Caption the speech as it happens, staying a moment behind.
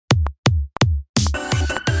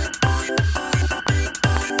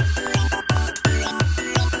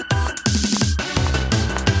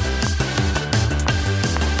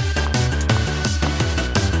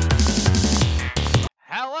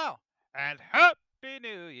Happy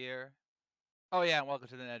New Year. Oh, yeah, and welcome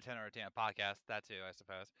to the Nintendo Entertainment Podcast. That too, I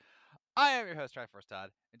suppose. I am your host, Triforce Todd,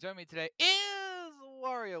 and joining me today is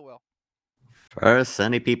Wario Will. First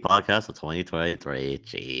NEP podcast of 2023.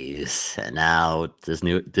 Jeez. And now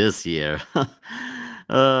this year.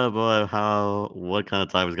 Oh boy, what kind of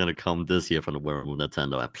time is gonna come this year from the world of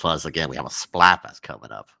Nintendo? And plus again we have a Splatfest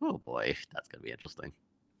coming up. Oh boy, that's gonna be interesting.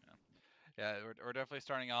 Yeah, we're definitely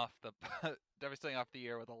starting off the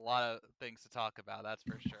year with a lot of things to talk about. That's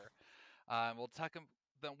for sure. We'll talk them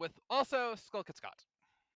with also Skull Kid Scott.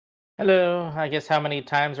 Hello. I guess how many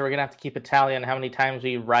times are we gonna have to keep a tally on how many times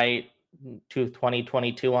we write to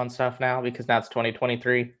 2022 on stuff now? Because now it's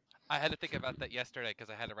 2023. I had to think about that yesterday because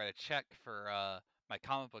I had to write a check for my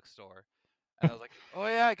comic book store. And I was like, "Oh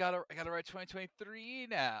yeah, I gotta write 2023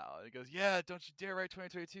 now." And he goes, "Yeah, don't you dare write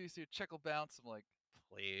 2022, so your check will bounce." I'm like,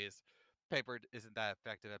 "Please, paper isn't that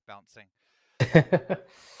effective at bouncing."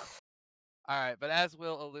 All right, but as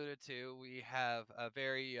Will alluded to, we have a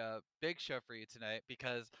very big show for you tonight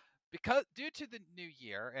because due to the new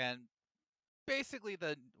year and basically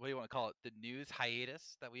the what do you want to call it, the news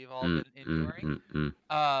hiatus that we've all been enduring,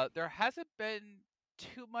 there hasn't been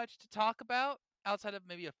too much to talk about outside of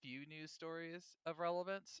maybe a few news stories of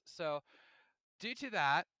relevance. So, due to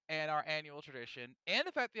that and our annual tradition, and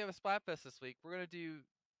the fact that we have a Splatfest this week, we're going to do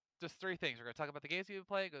just three things. We're going to talk about the games we've been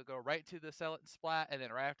playing, go right to the It In Splat, and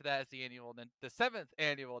then right after that is the seventh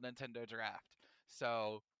annual Nintendo Draft.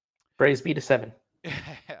 So, Praise be to 7.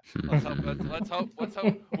 let's hope. Let's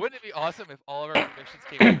hope. Wouldn't it be awesome if all of our predictions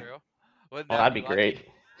came true? Wouldn't Well, that that'd be be lucky? great.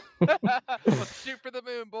 Let's shoot for the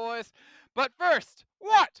moon, boys. But first,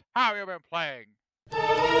 what have you been playing?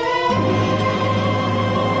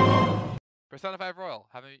 Persona 5 Royal.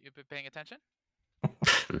 Haven't you been paying attention?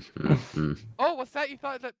 Oh, what's that? You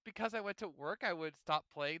thought that because I went to work, I would stop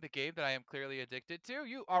playing the game that I am clearly addicted to?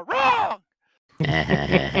 You are wrong!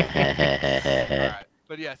 Alright.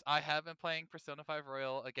 But yes, I have been playing Persona 5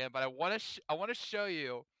 Royal again, but I want to show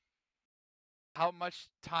you how much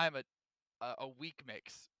time a week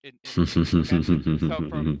makes in so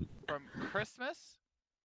from Christmas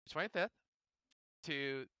 25th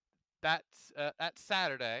to that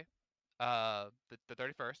Saturday, the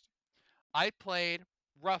 31st, I played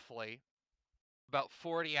roughly about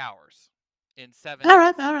 40 hours in 7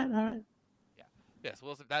 all days. right. Yeah. Yes,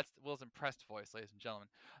 that's Will's impressed voice, ladies and gentlemen.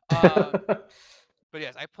 But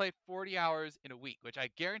yes, I played 40 hours in a week, which I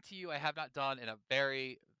guarantee you I have not done in a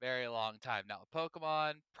very, very long time. Now,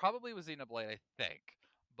 Pokemon probably was Xenoblade, I think,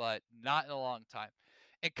 but not in a long time.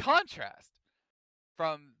 In contrast,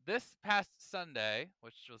 from this past Sunday,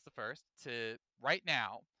 which was the first, to right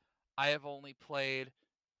now, I have only played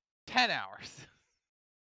 10 hours.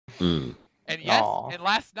 And yes, Aw. and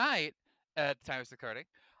last night, at the time of recording,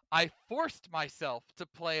 I forced myself to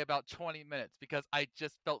play about 20 minutes because I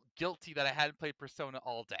just felt guilty that I hadn't played Persona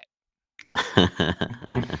all day.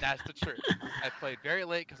 That's the truth. I played very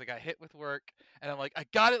late because I got hit with work, and I'm like, I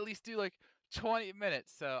gotta at least do like 20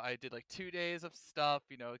 minutes. So I did like 2 days of stuff,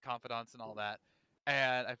 confidants and all that,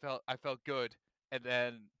 and I felt good. And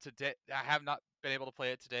then today, I have not been able to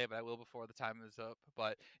play it today, but I will before the time is up.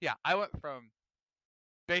 But yeah, I went from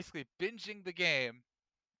basically binging the game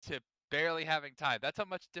to barely having time. That's how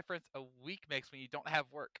much difference a week makes when you don't have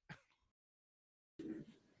work.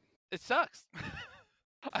 It sucks.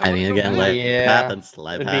 I mean, so again, bad. life happens.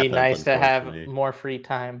 Life It'd be happens, nice to have unfortunately. more free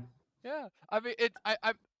time. Yeah, I mean,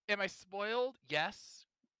 am I spoiled? Yes.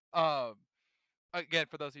 Um, Again,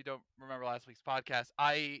 for those of you who don't remember last week's podcast,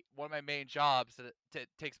 one of my main jobs that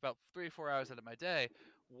takes about 3 or 4 hours out of my day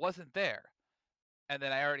wasn't there, and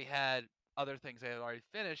then I already had other things I had already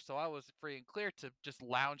finished, so I was free and clear to just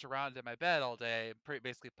lounge around in my bed all day and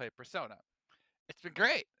basically play Persona. It's been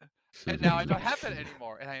great, and now I don't have that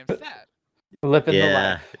anymore, and I am sad. Living the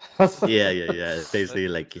Yeah, life. yeah. It's basically Living the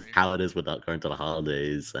like dream. how it is without going to the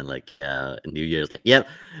holidays and like New Year's. Like, yep,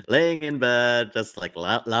 laying in bed, just like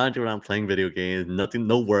lounging around playing video games. Nothing,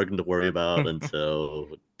 no work to worry about until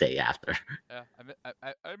day after. Yeah,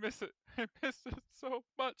 I miss it. I miss it so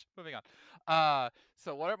much. Moving on.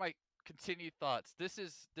 So what are my continued thoughts? This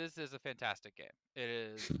is a fantastic game. It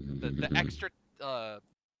is the extra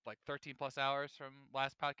like 13 plus hours from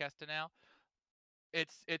last podcast to now.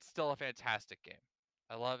 It's still a fantastic game.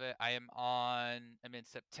 I love it. I'm in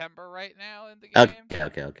September right now in the game.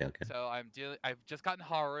 Okay. So I've just gotten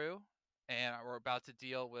Haru, and we're about to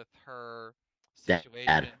deal with her Dad.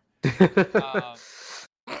 situation.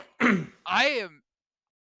 I am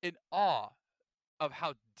in awe of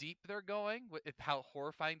how deep they're going with how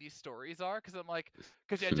horrifying these stories are. Because I'm like,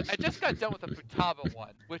 because I just got done with the Futaba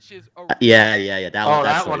one, which is a Yeah. That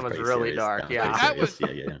that story one is was pretty really serious. dark. That was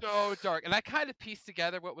pretty Yeah. that was serious. Yeah. so dark, and I kind of pieced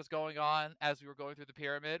together what was going on as we were going through the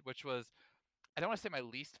pyramid, which was, I don't want to say my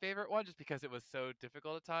least favorite one, just because it was so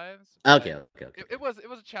difficult at times. But Okay. it was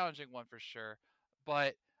a challenging one for sure.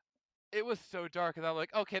 But it was so dark, and I'm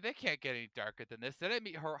like, okay, they can't get any darker than this. Then I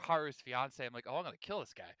meet Haru's fiance. I'm like, oh, I'm gonna kill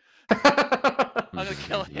this guy. I'm gonna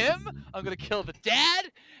kill him. I'm gonna kill the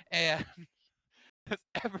dad, and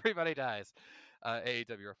everybody dies.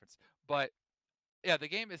 AEW reference, but yeah, the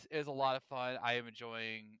game is a lot of fun. I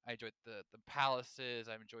enjoyed the palaces.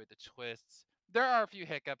 I've enjoyed the twists. There are a few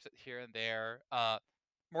hiccups here and there.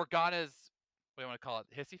 Morgana's, what do you want to call it,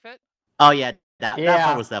 hissy fit? Oh yeah, that part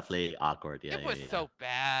Yeah. was definitely awkward. It was Yeah. so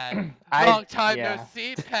bad. I Long time no yeah.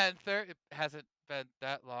 see, Panther. It hasn't been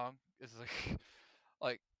that long. It's like,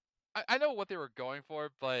 like I know what they were going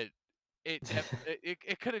for, but it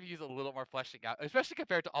could have used a little more fleshing out, especially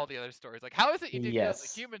compared to all the other stories. Like, how is it you didn't get the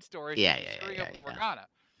Yes. human story Yeah. since you're screwing up with Yeah. Morgana?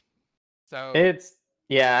 So It's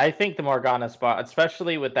yeah, I think the Morgana spot,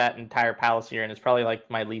 especially with that entire palace here, and it's probably like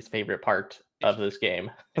my least favorite part of this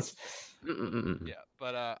game. yeah,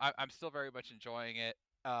 but I'm still very much enjoying it.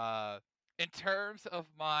 In terms of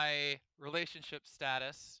my relationship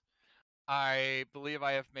status, I believe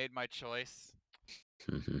I have made my choice.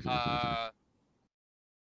 I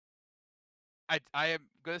am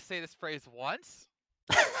gonna say this phrase once,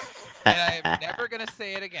 and I am never gonna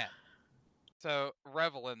say it again. So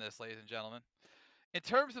revel in this, ladies and gentlemen. In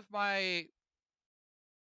terms of my,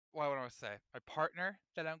 what do I want to say? My partner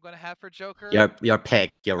that I'm gonna have for Joker. Your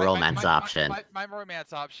pick, your My romance option. my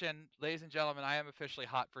romance option, ladies and gentlemen. I am officially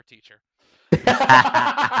hot for teacher.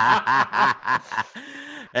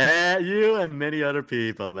 And you and many other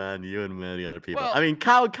people, man. You and many other people. Well, I mean,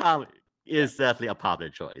 Kawakami is definitely a popular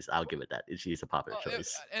choice. I'll give it that. She's a popular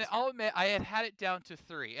choice. and I'll admit I had it down to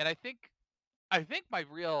 3, and I think my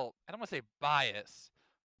real, I don't want to say bias,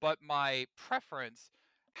 but my preference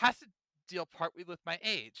has to deal partly with my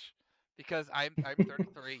age. Because I'm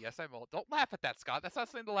 33. Yes, I'm old. Don't laugh at that, Scott. That's not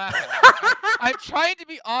something to laugh at. I'm trying to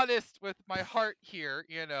be honest with my heart here,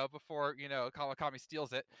 before Kawakami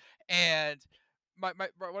steals it. And my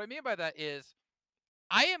what I mean by that is,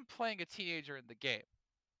 I am playing a teenager in the game,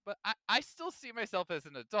 but I still see myself as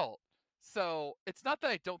an adult. So it's not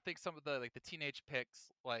that I don't think some of the the teenage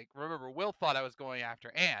picks, like, remember, Will thought I was going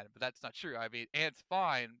after Anne, but that's not true. I mean, Anne's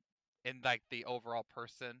fine in like the overall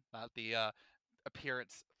person, not the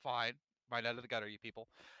appearance, fine. Right out of the gutter, you people.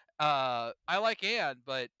 I like Anne,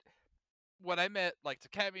 but when I met like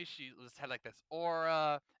Takemi, she just had like this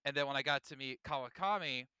aura, and then when I got to meet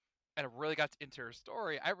Kawakami and I really got into her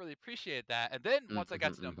story, I really appreciated that. And then once I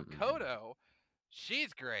got to know Makoto,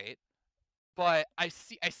 she's great, but I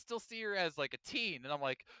still see her as like a teen, and I'm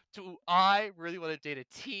like, do I really want to date a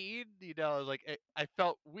teen? Like I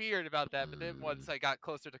felt weird about that. But then once I got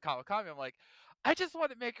closer to Kawakami, I'm like, I just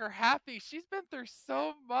want to make her happy. She's been through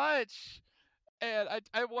so much, and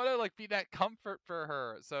I want to like be that comfort for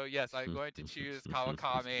her. So yes, I'm going to choose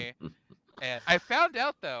Kawakami. And I found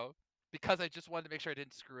out though, because I just wanted to make sure I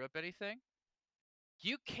didn't screw up anything,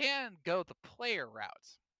 you can go the player route.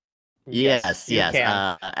 Yes. You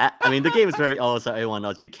can. I mean, the game is very old, so everyone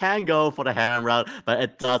knows you can go for the harem route, but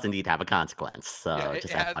it does indeed have a consequence. So Yeah, just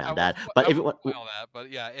it has. FYI I on won't. that. But I if you won't want, spoil that. But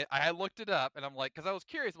yeah, I looked it up, and I'm like, because I was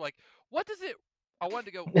curious. I'm like, what does it? I wanted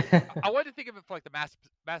to go. I wanted to think of it from like the Mass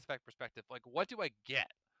Effect perspective. Like, what do I get?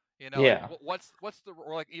 Like Yeah. what's the,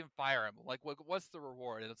 or like even Fire Emblem. Like what's the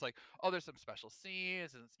reward? And it's like, oh, there's some special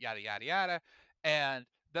scenes and yada yada yada. And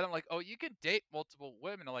then I'm like, oh, you can date multiple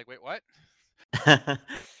women. I'm like, wait, what? 'Cause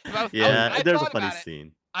yeah, I there's a thought funny about it.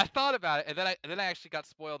 scene. I thought about it, and then I actually got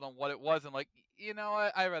spoiled on what it was, and like, you know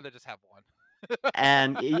what? I'd rather just have one.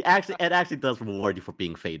 And it actually does reward you for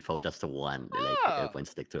being faithful just to one, like Oh, when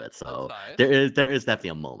stick to it. that's So nice. there is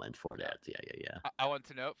definitely a moment for Yeah. that. Yeah. I want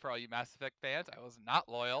to note for all you Mass Effect fans, I was not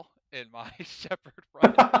loyal in my Shepard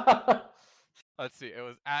run. Let's see, it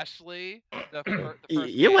was Ashley, the first You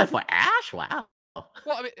game. went for Ash? Wow.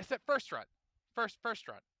 Well, I mean, it's that first run, first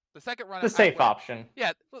run. The second run, The safe option.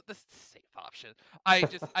 Yeah, the safe option.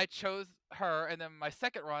 I chose her, and then my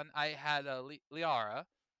second run, I had Liara.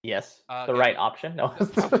 Yes. The again, right option. No.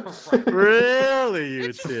 Right. Really,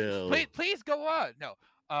 you two? Please go on. No.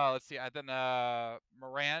 Let's see. Then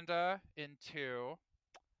Miranda in 2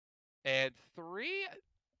 and 3.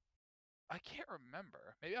 I can't remember.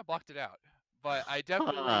 Maybe I blocked it out, but I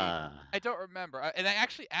definitely I don't remember. And I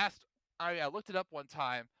actually asked. I looked it up one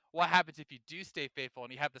time. What happens if you do stay faithful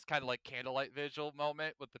and you have this kind of like candlelight vigil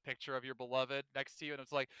moment with the picture of your beloved next to you? And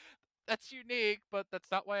it's like, that's unique, but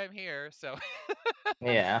that's not why I'm here. So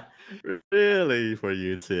Yeah. Really, for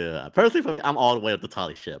you too. Personally, for me, I'm all the way up the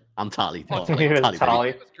Tolly ship. I'm Tolly. oh, All the way. You're the Tolly,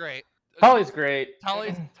 Tolly baby. Tolly. was great. Tolly's great.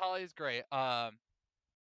 Tolly's great. I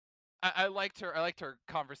liked her. I liked her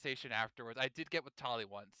conversation afterwards. I did get with Tolly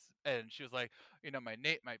once, and she was like,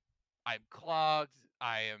 I'm clogged.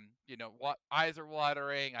 I am, eyes are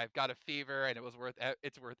watering. I've got a fever, and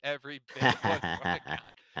it's worth every bit of what I got.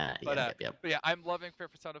 But Yep, yep, yep. but yeah, I'm loving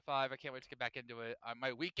Persona 5. I can't wait to get back into it.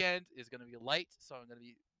 My weekend is gonna be light, so I'm gonna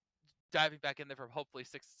be diving back in there for hopefully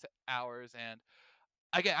 6 hours. And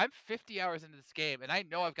again, I'm 50 hours into this game, and I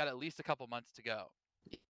know I've got at least a couple months to go.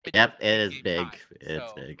 In terms Yep, of it is in-game big. time. It's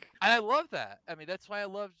So, big. and I love that. I mean, that's why I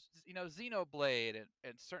love, Xenoblade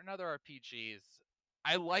and certain other RPGs.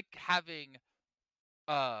 I like having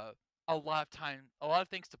uh a lot of time, a lot of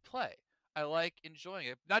things to play. I like enjoying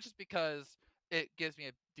it, not just because it gives me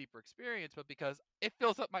a deeper experience, but because it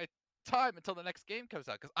fills up my time until the next game comes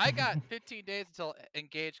out. Because I got 15 days until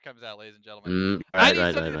Engage comes out, ladies and gentlemen. I Right, need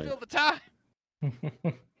right, something right, to right. fill the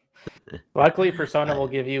time. Luckily, Persona will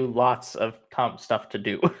give you lots of stuff to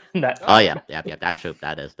do in that Oh time. yeah, yeah, yeah. That's true.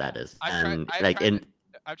 That is. And like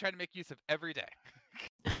I'm trying to make use of every day.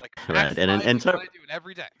 Like right, and maximizing what I do in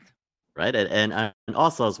every day. right, and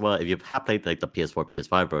also as well, if you have played like the PS4,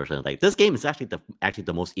 PS5 version, like this game is actually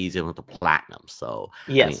the most easier one to platinum. So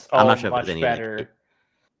I mean, Yes. I'm Oh, not sure if there's much any like better to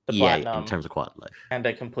yeah in platinum terms of quality life. and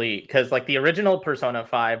to complete. Because like the original Persona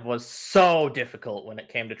 5 was so difficult when it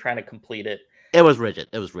came to trying to complete it. It was rigid.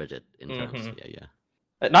 It was rigid in terms. Mhm.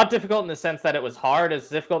 Yeah. Not difficult in the sense that it was hard. It's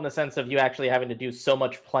difficult in the sense of you actually having to do so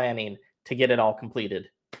much planning to get it all completed.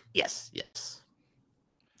 Yes.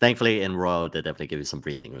 Thankfully, in Royal, they definitely give you some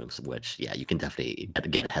breathing rooms, which yeah, you can definitely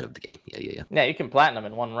get ahead of the game. Yeah. Yeah, you can platinum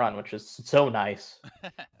in one run, which is so nice.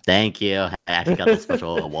 Thank you. I actually got the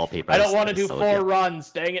special wallpaper. I don't want to do 4 runs.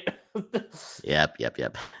 Dang it. Yep.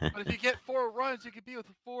 But if you get 4 runs, you could be with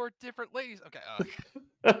 4 different ladies. Okay.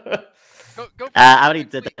 Go. I already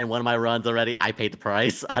did that in one of my runs already. I paid the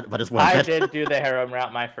price, but it's worth I it. did do the harem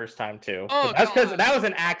route my first time too. Oh, That's because God. that was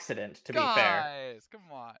an accident. To be fair, Guys, come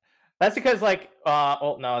on. that's because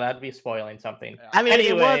oh no, that'd be spoiling something. Yeah. I mean, it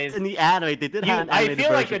Anyways, was in the anime. They did have an I animated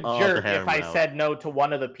feel like a version of the jerk harem if I route. said no to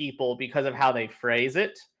one of the people because of how they phrase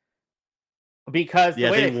it. Because the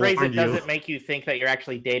Yeah, way they they phrase it warned you. doesn't make you think that you're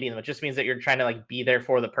actually dating them. It just means that you're trying to like be there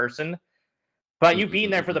for the person. But you being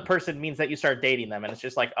there for the person means that you start dating them, and it's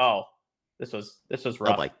just like, oh, this was Oh,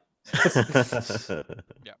 rough. like.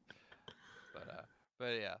 Yeah.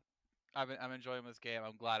 But yeah, I'm enjoying this game.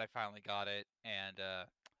 I'm glad I finally got it. And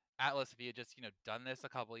Atlas, if you had just done this a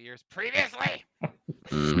couple of years previously,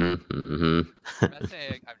 I'm not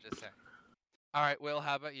saying. I'm just saying. All right, Will,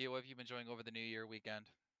 how about you? What have you been enjoying over the New Year weekend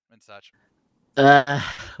and such?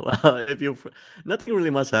 Well, nothing really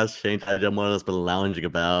much has changed. I just more or less been lounging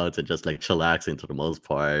about and just like chillaxing for the most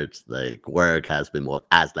part. Like work has been more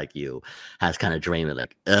as like you has kind of drained me.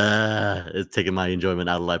 Like, it's taking my enjoyment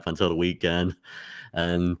out of life until the weekend.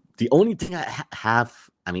 And the only thing I have,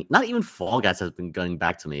 I mean, not even Fall Guys has been going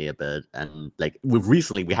back to me a bit. And like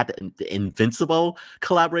recently, we had the Invincible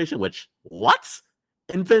collaboration. Which what?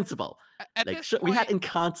 Invincible? At Like this we had point,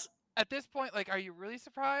 Incons. at this point, like, are you really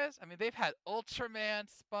surprised? I mean, they've had Ultraman,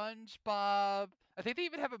 SpongeBob. I think they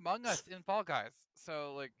even have Among Us in Fall Guys.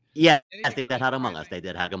 So, like, Yeah, anything they did have Among Us. surprising? They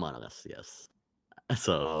did have Among Us. Yes.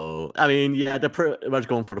 So I mean, yeah, they're pretty much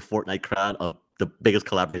going for the Fortnite crowd of the biggest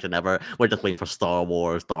collaboration ever. We're just waiting for Star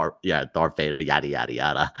Wars, Darth Vader, yada yada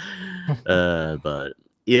yada. But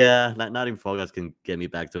yeah, not even Fall Guys can get me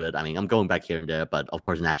back to it. I mean, I'm going back here and there, but of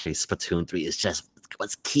course, naturally, Splatoon 3 is just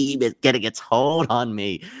what's getting its hold on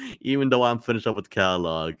me, even though I'm finished up with the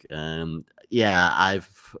catalog. Yeah, I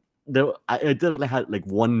definitely had like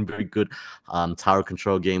one very good tower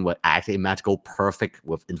control game where I actually managed to go perfect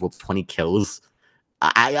with 20 kills.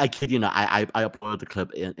 I kid you not. I uploaded the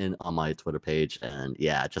clip in on my Twitter page, and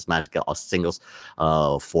yeah, just managed to get a singles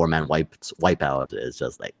 4-man wipeout. It's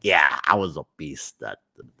just like, yeah, I was a beast that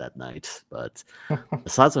night. But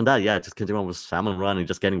aside from that, yeah, just continuing with Salmon Run and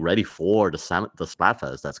just getting ready for the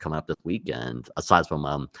Splatfest that's coming up this weekend. Aside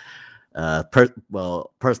from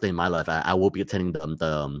personally in my life, I will be attending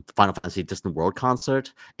the Final Fantasy Distant World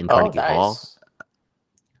concert in Carnegie Hall.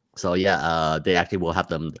 So yeah, they actually will have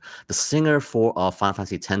the singer for Final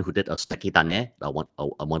Fantasy X who did Seki Dane,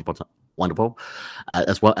 wonderful,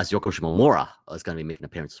 as well as Yoko Shimomura is going to be making an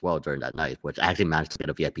appearance as well during that night, which I actually managed to get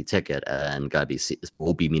a VIP ticket and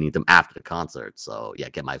will be meeting them after the concert. So yeah,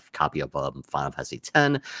 get my copy of Final Fantasy X,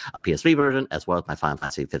 a PS3 version, as well as my Final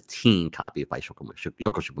Fantasy 15 copy by Yoko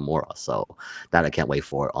Shimomura. So that I can't wait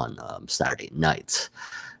for on Saturday night.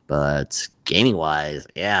 But gaming wise,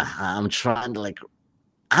 yeah, I'm trying to like,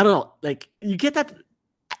 I don't know, like you get that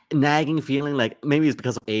nagging feeling, like maybe it's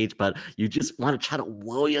because of age, but you just want to try to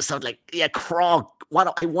will yourself, like, yeah, crawl.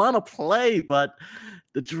 I want to play, but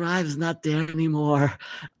the drive is not there anymore.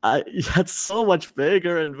 It's so much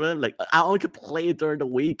bigger, and then like I only could play it during the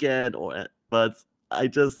weekend, but I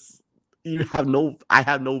just I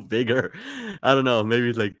have no vigor. I don't know.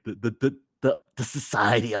 Maybe like the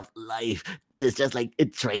society of life. It's just like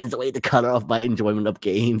it drains away the color of my enjoyment of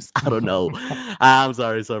games. I don't know. I'm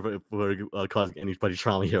sorry for causing anybody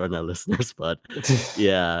trauma here on our listeners, but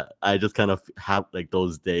yeah, I just kind of have like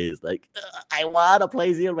those days. Like I want to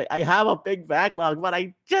play Xenoblade. I have a big backlog, but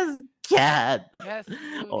I just can't. Yes,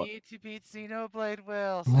 you Or- need to beat Xenoblade,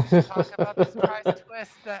 Will, so we can talk about this price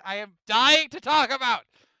twist that I am dying to talk about.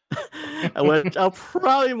 Which I'll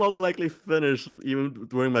probably most likely finish even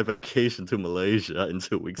during my vacation to Malaysia in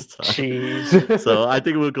 2 weeks' time. Jeez. So I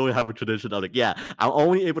think we're going to have a tradition of like, yeah, I'm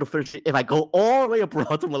only able to finish it if I go all the way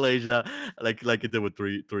abroad to Malaysia, like it did with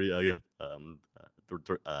three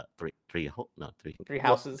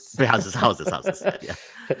houses. Three houses. Yeah.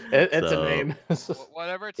 It's a So- name.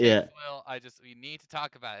 Whatever it takes, Yeah. Will. We need to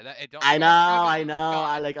talk about it. Don't I get know. us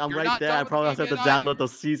wrong, I'm you're right not there. done I with probably the have to game yet download the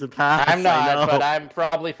season pass. I'm I not, know. but I'm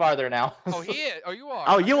probably farther now. Oh, he is. Oh, you are.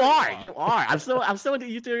 Oh, I'm you sure are. You are. I'm still in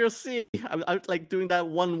the Ethereal Sea. I'm like doing that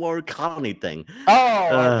one word colony thing.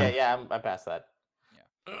 Oh, okay, yeah, I'm past that.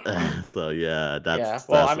 So yeah, that's Yeah, that's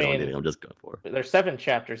well, the I only mean- thing I'm just going for. There's 7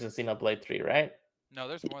 chapters in Xenoblade 3, right? No,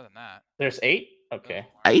 there's more than that. There's 8? There's Okay.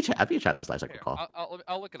 more. I each chapter slice I Here, recall.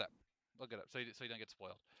 I'll look it up. Look it up so you don't get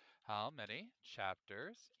spoiled. How many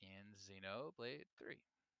chapters in Xenoblade 3?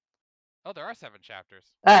 Oh, there are 7 chapters.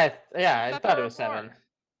 Yeah, I I thought thought there it were was more. 7.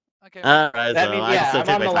 Okay. All right, That so means, I yeah, still I'm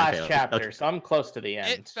take on my the time last failing. chapter, Okay. so I'm close to the end.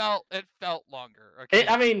 It felt longer. Okay.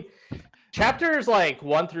 I mean, chapters like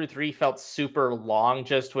 1 through 3 felt super long,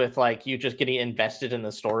 just with like you just getting invested in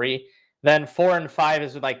the story. Then 4 and 5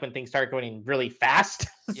 is like when things start going really fast.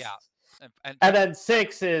 Yeah. And then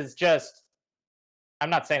 6 is just. I'm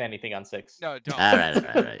not saying anything on 6. No, don't. All right.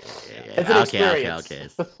 Yeah. It's an Okay.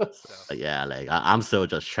 experience. So, yeah, like I'm still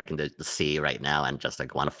just checking the sea right now and just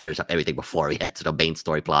like want to finish up everything before we head to the main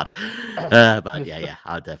story plot. But yeah,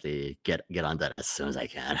 I'll definitely get on that as soon as I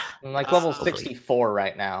can. I'm like level Hopefully. 64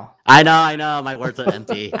 right now. I know. My words are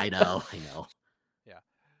empty. I know.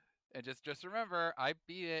 And just remember, I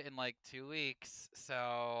beat it in like 2 weeks,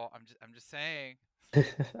 so I'm just saying.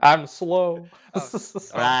 I'm slow.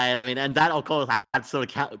 Right. I mean, and that of course that's sort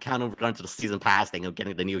of count over going to the season pass thing of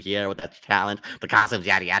getting the new year with that challenge, the costumes,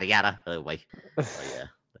 yada yada yada. Wait. But yeah.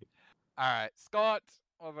 All right, Scott,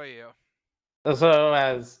 what about you? So,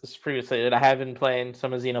 as previously stated, I have been playing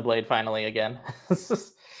some of Xenoblade finally again.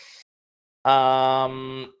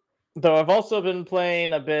 Though I've also been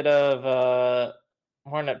playing a bit of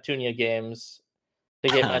more Neptunia games to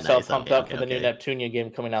get myself Nice, pumped up for the new Neptunia game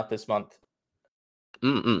coming out this month.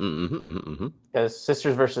 Because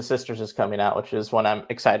Sisters vs. Sisters is coming out, which is one I'm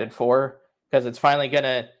excited for, because it's finally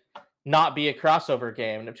gonna not be a crossover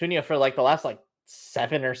game. Neptunia for like the last like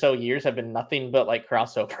 7 or so years have been nothing but like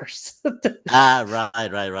crossovers.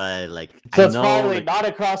 Right. Like So it's finally not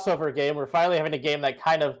a crossover game. We're finally having a game that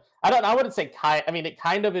kind of I wouldn't say it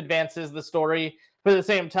kind of advances the story, but at the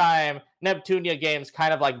same time, Neptunia games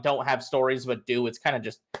kind of like don't have stories but do. It's kind of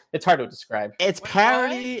just it's hard to describe. It's Wait,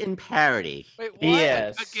 parody in parody. Wait, what?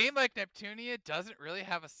 Yes. A game like Neptunia doesn't really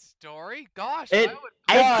have a story? Gosh, It why would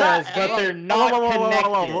does, but they're not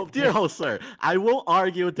connected. Dear host, sir, I will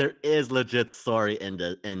argue there is legit story in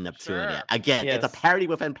Neptunia. Sure. Again, it's a Yes. parody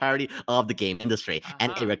within parody of the game industry,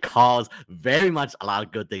 and it Uh-huh. recalls very much a lot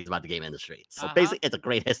of good things about the game industry. So Uh-huh. basically, it's a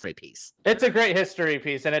great history piece. It's a great history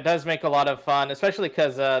piece, and it does make a lot of fun, especially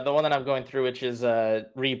because the one that I'm going through, which is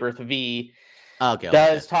Rebirth V,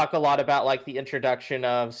 does talk a lot about like the introduction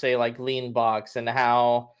of, say, like Lean Box and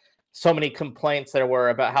how so many complaints there were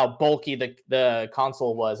about how bulky the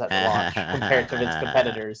console was at launch compared to its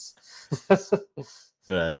competitors.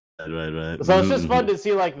 Right. So it's just fun to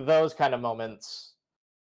see like those kind of moments.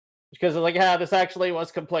 Because like, yeah, this actually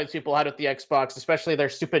was complaints people had with the Xbox, especially their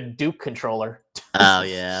stupid Duke controller. Oh,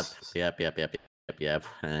 yep.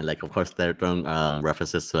 And like, of course, they're throwing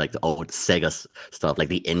references to like the old Sega stuff, like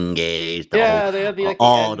the N-Gage. They had the like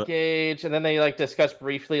the N-Gage, and then they like discussed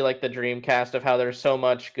briefly like the Dreamcast of how there's so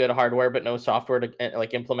much good hardware but no software to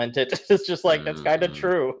like implement it. It's just like that's kind of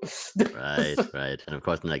true. Right. And of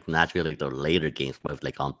course, like naturally, like the later games with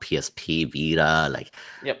like on PSP, Vita, like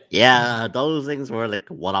those things were like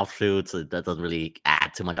one-off shoots. That doesn't really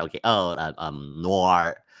add too much. Okay,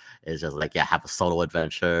 Noir is just like have a solo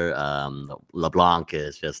adventure. LeBlanc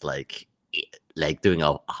is just like like doing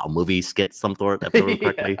a movie skit some sort, if I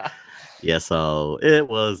remember correctly. Yeah, so it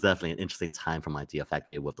was definitely an interesting time for my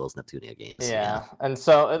DFX with those Neptunia games. Yeah, and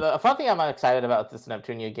so the fun thing I'm excited about this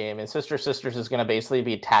Neptunia game is Sister Sisters is going to basically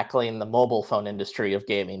be tackling the mobile phone industry of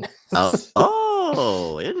gaming.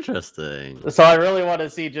 Oh, interesting. So I really want to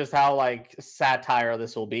see just how like satire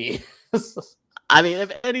this will be. I mean,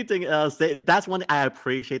 if anything else, that's one thing I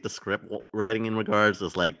appreciate the script writing in regards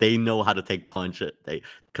is like they know how to take they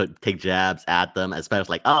could take jabs at them,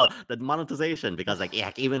 especially like the monetization because like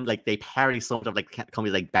even like they parody so much of like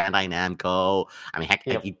companies like Bandai Namco. I mean, heck,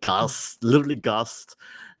 literally Gust,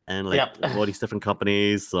 and like all these different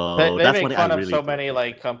companies. So they that's make one fun I of really so many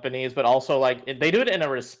like companies, but also like they do it in a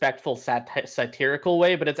respectful satirical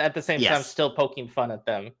way, but it's at the same time still poking fun at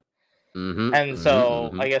them. And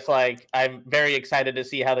so I guess like I'm very excited to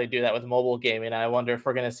see how they do that with mobile gaming. I wonder if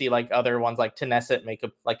we're gonna see like other ones like Tencent make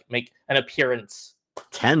an appearance.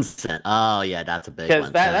 Tencent, oh yeah, that's a big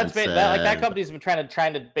one. Because that company's been trying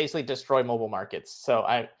to basically destroy mobile markets. So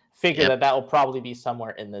I figure that will probably be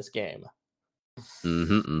somewhere in this game.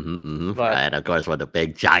 But, right, of course, with the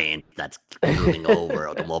big giant that's moving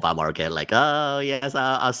over the mobile market, like, oh yes,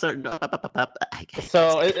 a certain.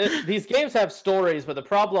 So these games have stories, but the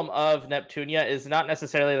problem of Neptunia is not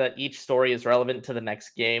necessarily that each story is relevant to the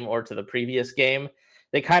next game or to the previous game.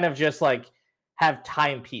 They kind of just like have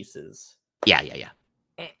timepieces. Yeah.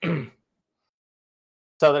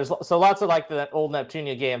 So lots of like the old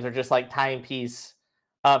Neptunia games are just like timepiece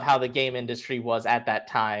of how the game industry was at that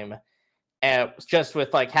time. Just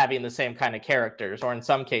with like having the same kind of characters, or in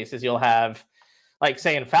some cases you'll have like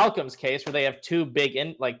say in Falcom's case where they have two big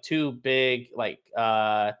kind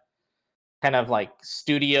of like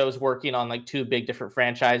studios working on like two big different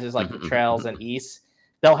franchises like the Trails and East.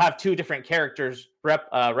 They'll have two different characters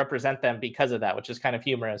represent them because of that, which is kind of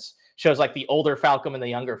humorous. Shows like the older Falcom and the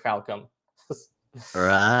younger Falcom.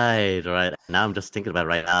 Right. Now I'm just thinking about it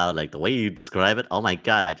right now, like the way you describe it. Oh my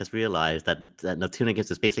god! I just realized that Neptunia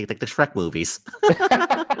games is basically like the Shrek movies. So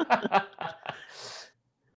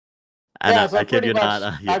I'm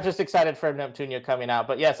just excited for Neptunia coming out.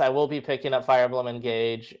 But yes, I will be picking up Fire Emblem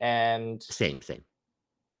Engage, and same.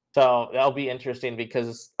 So that'll be interesting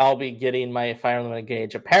because I'll be getting my Fire Emblem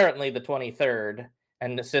Engage apparently the 23rd,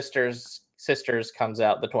 and the Sisters comes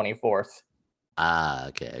out the 24th.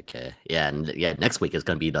 Okay. Yeah, next week is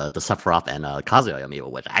going to be the Sephiroth and Kazuya amiibo,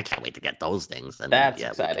 which I can't wait to get those things. And that's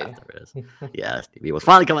exciting. Yeah, it was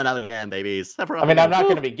finally coming out again, baby. Sephiroth. I mean, I'm not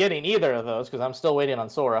going to be getting either of those because I'm still waiting on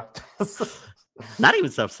Sora. Not even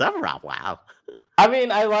Sephiroth, wow. I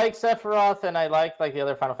mean, I like Sephiroth and I like the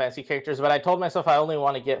other Final Fantasy characters, but I told myself I only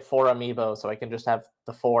want to get 4 amiibo so I can just have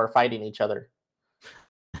the 4 fighting each other.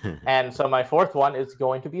 And so my 4th one is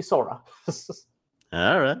going to be Sora.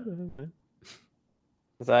 All right.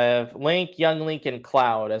 Because I have Link, Young Link, and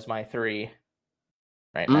Cloud as my 3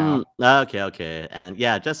 right now. Okay. And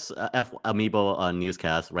yeah, just Amiibo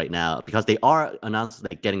newscast right now because they are announced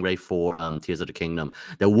like getting ready for Tears of the Kingdom.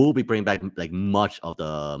 They will be bringing back like much of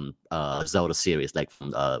the Zelda series, like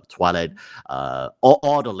from Twilight,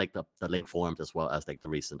 all the like the Link forms as well as like the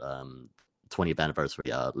recent 20th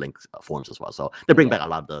anniversary Link forms as well. So they bring back a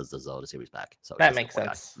lot of the Zelda series back. So that makes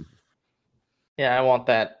sense. Yeah, I want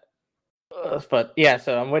that. But yeah,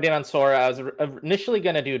 so I'm waiting on Sora. I was initially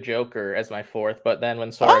going to do Joker as my 4th, but then when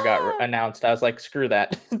Sora got announced, I was like, screw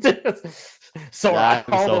that. Sora,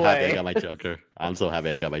 I'm so happy I got my Joker.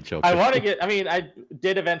 I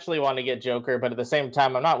did eventually want to get Joker, but at the same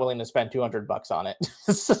time, I'm not willing to spend $200 on it.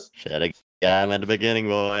 Yeah, I'm at the beginning,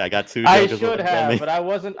 boy. I got 2 Jokers. I should have, but I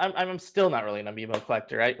wasn't. I'm still not really an amiibo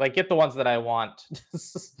collector. Right? Like, get the ones that I want.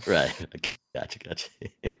 Right. Gotcha.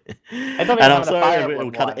 I don't and I'm sorry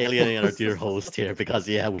we're kind of alienating our dear host here because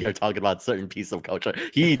we are talking about certain piece of culture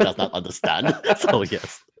he does not understand. So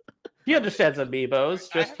yes, he understands amiibos.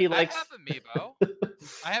 I have amiibo.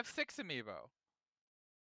 I have 6 amiibo.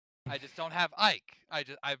 I just don't have Ike.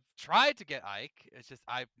 I've tried to get Ike. It's just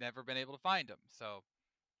I've never been able to find him. So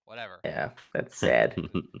whatever. Yeah, that's sad.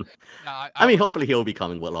 I mean, hopefully he'll be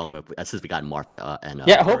coming along since we got Mark and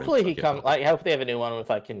hopefully he comes. I hope they have a new one with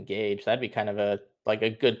like Engage. That'd be kind of a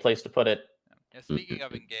good place to put it. Yeah, speaking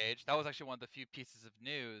of Engage, that was actually one of the few pieces of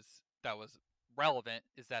news that was relevant.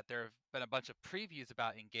 Is that there have been a bunch of previews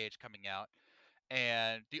about Engage coming out,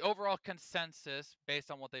 and the overall consensus based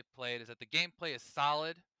on what they've played is that the gameplay is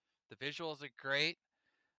solid, the visuals are great,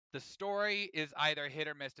 the story is either hit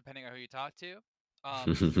or miss depending on who you talk to.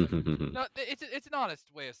 No, it's an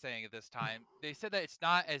honest way of saying it this time. They said that it's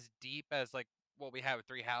not as deep as like what we have with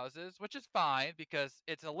 3 Houses, which is fine because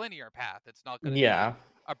it's a linear path. It's not going to be a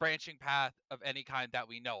branching path of any kind that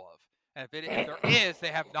we know of. And if there is, they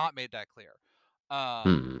have not made that clear.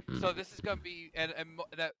 So this is going to be, and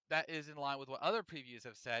that is in line with what other previews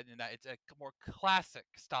have said, in that it's a more classic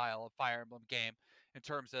style of Fire Emblem game in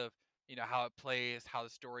terms of how it plays, how the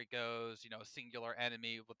story goes. A singular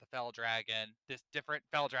enemy with the Fell Dragon, this different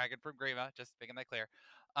Fell Dragon from Grima, just making that clear.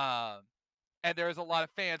 And there's a lot of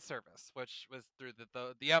fan service, which was through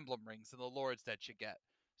the emblem rings and the lords that you get.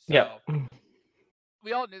 So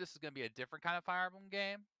we all knew this was going to be a different kind of Fire Emblem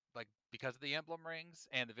game, like because of the emblem rings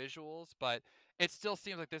and the visuals, but it still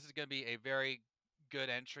seems like this is going to be a very good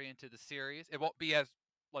entry into the series. It won't be as,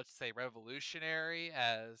 let's say, revolutionary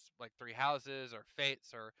as like Three Houses or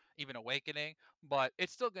Fates or even Awakening, but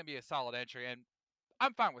it's still going to be a solid entry, and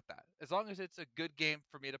I'm fine with that. As long as it's a good game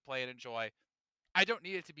for me to play and enjoy, I don't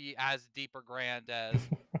need it to be as deep or grand as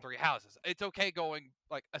Three Houses. It's okay going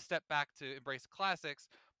like a step back to embrace classics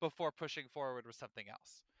before pushing forward with something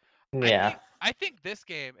else. Yeah. I think this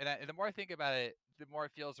game, and the more I think about it, the more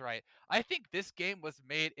it feels right. I think this game was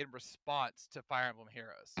made in response to Fire Emblem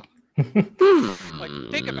Heroes. Like,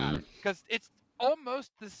 think about it, because it's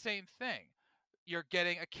almost the same thing. You're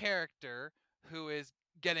getting a character who is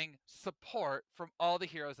getting support from all the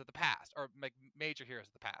heroes of the past, or major heroes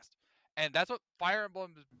of the past. And that's what Fire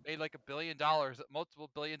Emblem made like $1 billion, multiple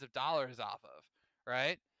billions of dollars off of,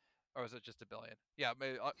 right? Or is it just $1 billion? Yeah,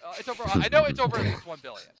 maybe, it's over. I know it's over at least $1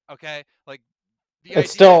 billion. Okay, like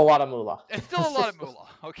it's still a lot of moolah. It's still a lot of moolah.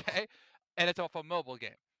 Okay, and it's off a mobile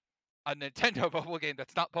game, a Nintendo mobile game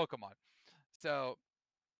that's not Pokemon. So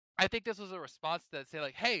I think this was a response to that, say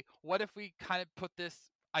like, hey, what if we kind of put this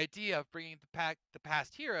idea of bringing the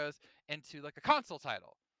past heroes into like a console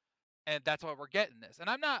title? And that's why we're getting this. And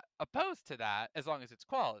I'm not opposed to that as long as it's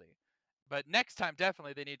quality. But next time,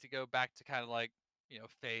 definitely they need to go back to kind of like,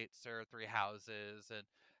 Fates or Three Houses and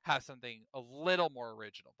have something a little more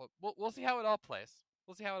original. But we'll see how it all plays.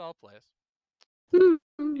 We'll see how it all plays.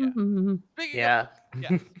 Yeah.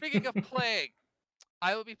 Speaking of playing,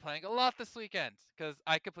 I will be playing a lot this weekend because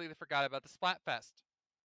I completely forgot about the Splatfest.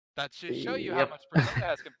 That should show you how much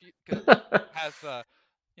Persona has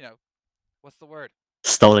what's the word?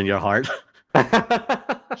 Stolen your heart.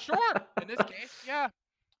 Sure. In this case, yeah.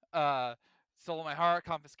 Stolen my heart,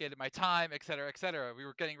 confiscated my time, etc., etc. We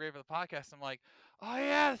were getting ready for the podcast. I'm like, oh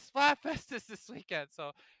yeah, the Splatfest is this weekend,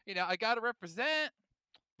 so I got to represent.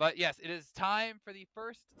 But yes, it is time for the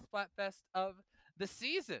first Splatfest of the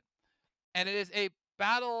season, and it is a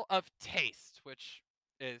battle of taste, which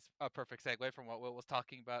is a perfect segue from what Will was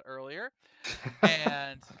talking about earlier.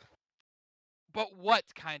 But what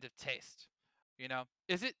kind of taste?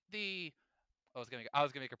 Is it the I was gonna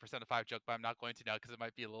make a Persona 5 joke, but I'm not going to now because it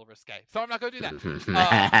might be a little risque. So I'm not going to do that.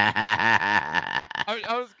 I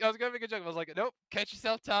was gonna make a joke. I was like, nope, catch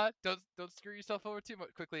yourself, Todd. Don't screw yourself over too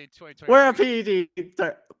much quickly in 2020. We're a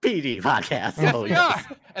PD podcast. Yes, we are,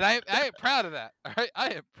 and I am proud of that. All right,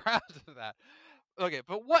 I am proud of that. Okay,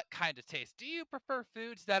 but what kind of taste? Do you prefer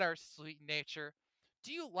foods that are sweet in nature?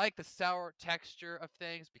 Do you like the sour texture of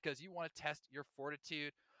things because you want to test your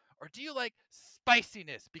fortitude? Or do you like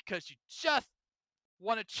spiciness because you just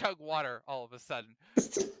want to chug water all of a sudden?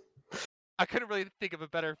 I couldn't really think of a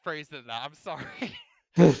better phrase than that. I'm sorry.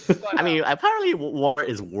 But, I mean, apparently water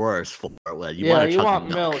is worse for when you want to chug want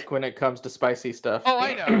milk when it comes to spicy stuff. Oh,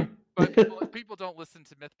 I know. But people don't listen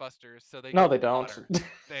to Mythbusters, so they they don't.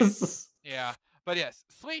 Yeah. But yes,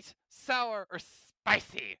 sweet, sour, or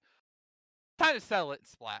spicy. Time to settle it in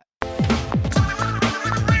Splat.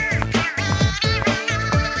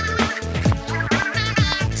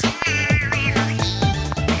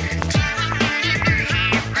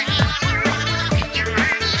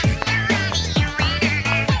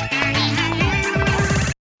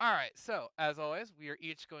 All right, so as always, we are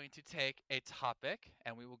each going to take a topic,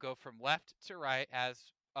 and we will go from left to right as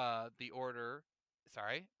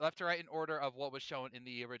left to right in order of what was shown in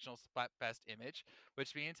the original Splatfest image,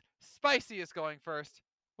 which means Spicy is going first,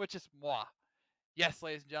 which is moi. Yes,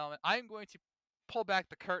 ladies and gentlemen, I'm going to pull back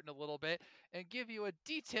the curtain a little bit and give you a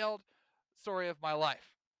detailed story of my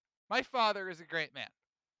life. My father is a great man.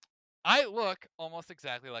 I look almost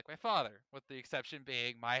exactly like my father, with the exception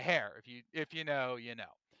being my hair. If you know, you know.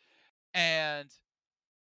 And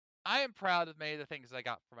I am proud of many of the things I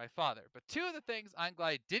got from my father. But two of the things I'm glad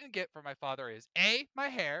I didn't get from my father is A, my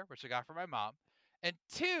hair, which I got from my mom, and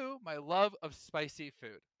two, my love of spicy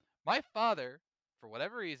food. My father, for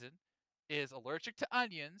whatever reason, is allergic to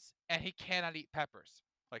onions and he cannot eat peppers.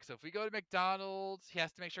 Like, so if we go to McDonald's, he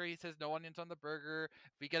has to make sure he says no onions on the burger.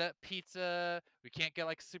 If we get a pizza, we can't get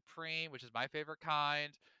like Supreme, which is my favorite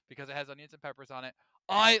kind, because it has onions and peppers on it.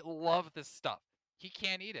 I love this stuff. He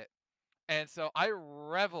can't eat it. And so I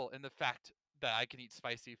revel in the fact that I can eat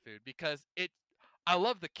spicy food because I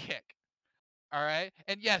love the kick. All right,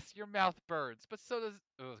 and yes, your mouth burns, but so does.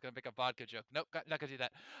 Oh, I was gonna make a vodka joke. Nope, not gonna do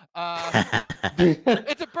that.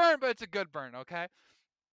 It's a burn, but it's a good burn. Okay,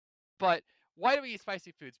 but why do we eat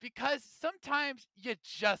spicy foods? Because sometimes you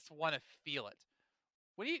just want to feel it.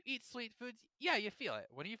 When you eat sweet foods, yeah, you feel it.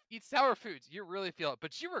 When you eat sour foods, you really feel it,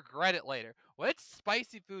 but you regret it later. When it's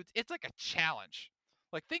spicy foods, it's like a challenge.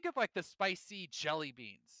 Like think of like the spicy jelly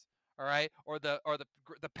beans, all right, or the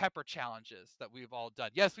pepper challenges that we've all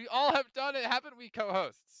done. Yes, we all have done it, haven't we,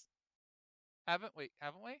 co-hosts? Haven't we?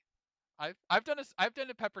 Haven't we? I've done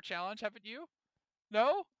a pepper challenge, haven't you?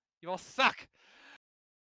 No, you all suck.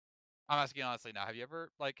 I'm asking honestly now. Have you ever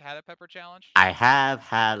like had a pepper challenge? I have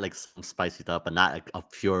had like some spicy stuff, but not like a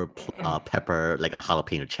pure pepper, like a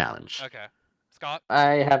jalapeno challenge. Okay, Scott.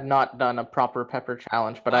 I have not done a proper pepper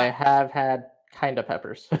challenge, but I have had kind of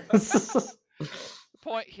peppers. The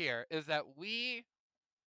point here is that we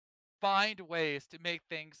find ways to make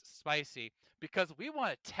things spicy because we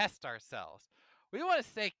want to test ourselves. We want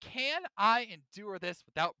to say, can I endure this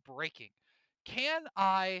without breaking? Can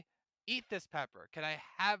I eat this pepper? Can I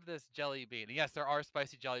have this jelly bean? And yes, there are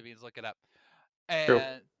spicy jelly beans. Look it up.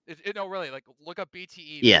 And no, really, like look up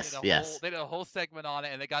BTE. Yes, They did a whole segment on it,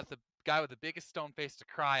 and they got the guy with the biggest stone face to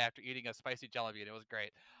cry after eating a spicy jelly bean. It was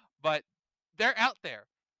great, but they're out there,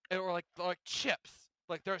 or like chips.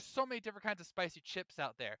 Like there are so many different kinds of spicy chips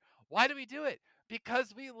out there. Why do we do it?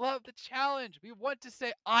 Because we love the challenge. We want to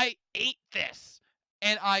say, I ate this,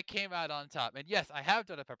 and I came out on top. And yes, I have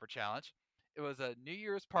done a pepper challenge. It was a New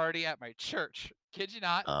Year's party at my church. Kid you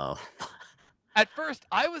not. Oh. At first,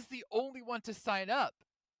 I was the only one to sign up.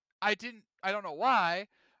 I don't know why,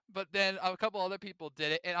 but then a couple other people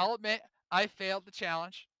did it, and I'll admit, I failed the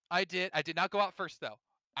challenge. I did not go out first, though.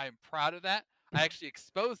 I am proud of that. I actually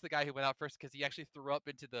exposed the guy who went out first because he actually threw up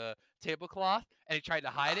into the tablecloth, and he tried to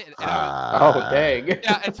hide it. And oh, dang.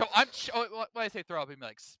 Yeah, and so when I say throw up, I mean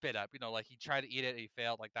like spit up. Like he tried to eat it, and he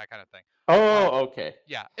failed, like that kind of thing. Oh, okay.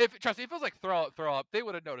 Yeah, trust me, if it was like throw up, they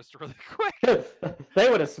would have noticed really quick. They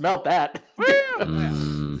would have smelt that.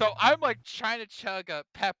 So I'm like trying to chug a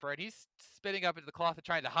pepper, and he's spitting up into the cloth and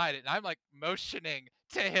trying to hide it, and I'm like motioning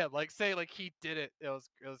to him, like say like he did it. It was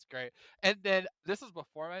great. And then this was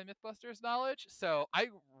before my MythBusters knowledge, so I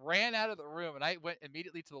ran out of the room and I went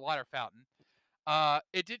immediately to the water fountain.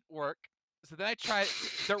 It didn't work. So then I tried.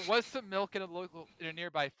 There was some milk in a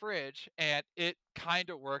nearby fridge, and it kind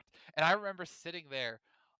of worked. And I remember sitting there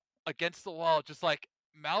against the wall, just like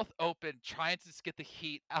mouth open, trying to just get the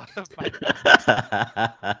heat out of my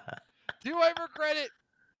mouth. Do I regret it?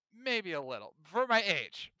 Maybe a little. For my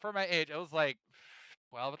age, I was like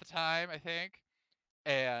 12 at the time, I think,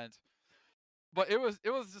 but it was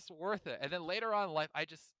just worth it. And then later on in life, I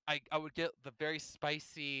would get the very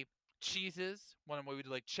spicy cheeses when we would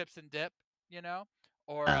do like chips and dip,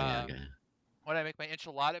 or when I make my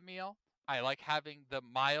enchilada meal, I like having the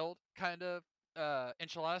mild kind of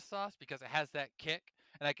enchilada sauce because it has that kick,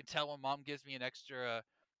 and I can tell when mom gives me an extra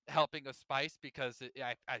helping of spice because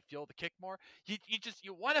I feel the kick more.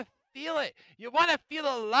 You want to feel it. You want to feel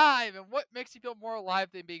alive, and what makes you feel more alive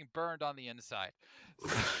than being burned on the inside?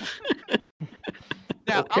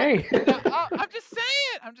 Now, okay.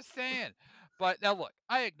 I'm just saying. But now look,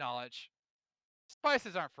 I acknowledge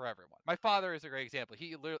spices aren't for everyone. My father is a great example.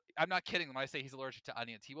 I'm not kidding when I say he's allergic to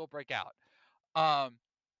onions. He will break out.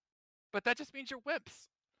 But that just means you're wimps.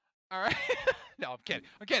 All right? No, I'm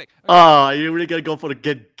kidding. Oh, you're really gonna go for the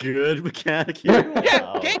get good mechanic here?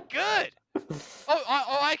 Yeah, get good.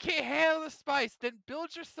 I can't handle the spice. Then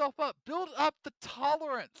build yourself up. Build up the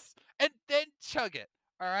tolerance, and then chug it.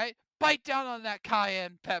 All right? Bite down on that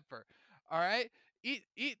cayenne pepper. All right?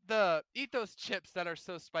 Eat those chips that are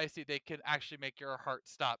so spicy they can actually make your heart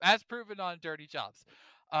stop, as proven on Dirty Jobs.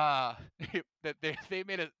 That they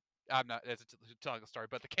made a. I'm not as telling a story,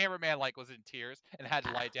 but the cameraman was in tears and had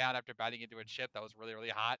to lie down after biting into a chip that was really, really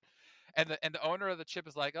hot. And the owner of the chip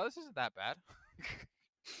is like, "Oh, this isn't that bad."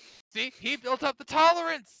 See, he built up the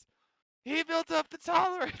tolerance.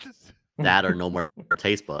 That or no more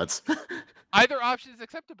taste buds. Either option is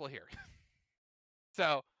acceptable here.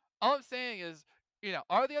 So all I'm saying is,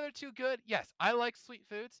 are the other two good? Yes, I like sweet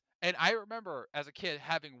foods, and I remember as a kid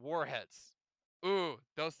having warheads. Ooh,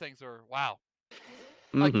 those things are wow.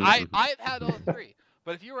 Like I've had all three,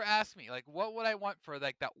 but if you were asking me, like, what would I want for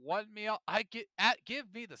like that one meal?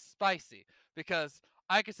 Give me the spicy, because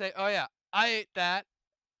I could say, oh yeah, I ate that,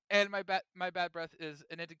 and my bad breath is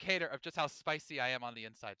an indicator of just how spicy I am on the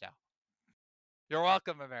inside now. You're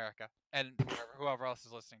welcome, America, and whoever else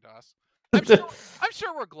is listening to us. I'm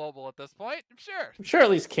sure we're global at this point. I'm sure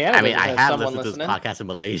at least Canada. I mean, I have listened to this podcast in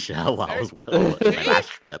Malaysia while I was on my last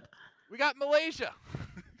trip. We got Malaysia.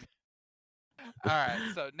 All right.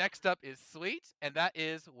 So next up is sweet, and that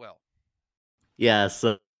is Will. Yeah,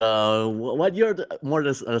 so what you're more or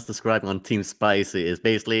less describing on Team Spicy is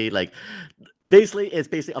basically it's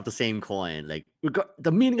basically of the same coin. Like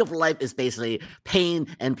the meaning of life is basically pain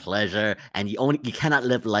and pleasure, and you cannot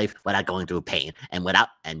live life without going through pain and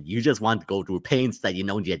you just want to go through pains that you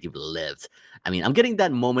know yet you've lived. I mean, I'm getting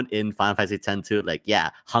that moment in Final Fantasy X too. Like, yeah,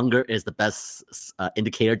 hunger is the best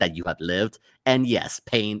indicator that you have lived, and yes,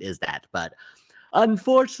 pain is that, but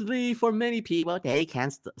unfortunately, for many people, they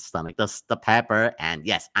can't stomach the pepper. And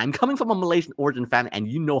yes, I'm coming from a Malaysian origin family, and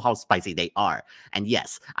you know how spicy they are. And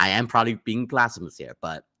yes, I am probably being blasphemous here,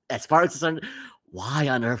 but as far as concerned, why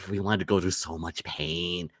on earth we want to go through so much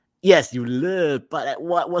pain? Yes, you live, but at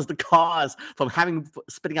what was the cause from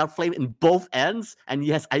spitting out flame in both ends? And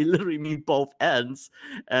yes, I literally mean both ends.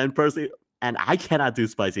 And personally, and I cannot do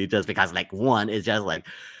spicy just because like one is just like,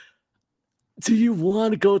 do you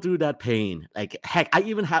want to go through that pain? Like, heck, I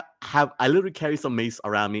even have I literally carry some mace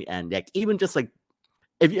around me, and like even just like,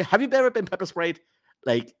 if you have you ever been pepper sprayed?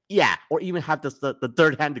 Like, yeah, or even have the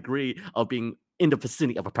third hand degree of being in the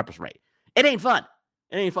vicinity of a pepper spray. It ain't fun.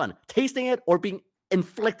 It ain't fun. Tasting it or being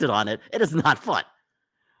inflicted on it, it is not fun.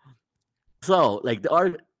 So like the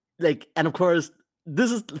art, like, and of course,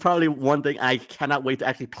 this is probably one thing I cannot wait to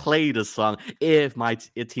actually play this song if my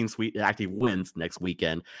Team Sweet actually wins next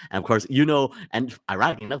weekend. And of course, and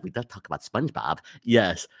ironically enough, we did talk about SpongeBob.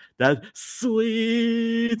 Yes, that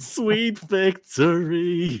sweet, sweet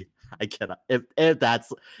victory. I cannot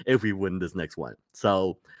if we win this next one.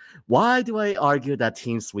 So why do I argue that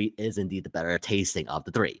Team Sweet is indeed the better tasting of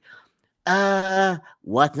the three?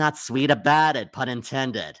 What's not sweet about it? Pun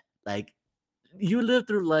intended. Like, you live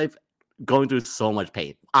through life going through so much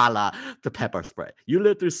pain, a la the pepper spray. You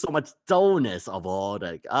live through so much dullness of all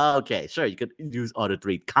the. Okay, sure, you could use all the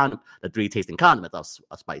three tasting condiments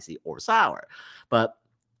of spicy or sour, but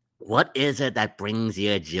what is it that brings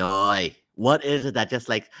you joy? What is it that just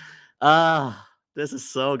like, this is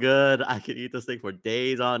so good. I could eat this thing for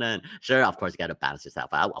days on end. Sure, of course, you got to balance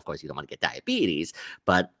yourself out. Of course, you don't want to get diabetes,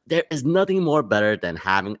 but there is nothing more better than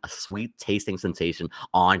having a sweet tasting sensation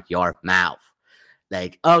on your mouth.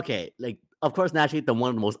 Like, okay, like, of course, naturally, one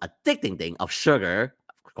of the most addicting thing of sugar,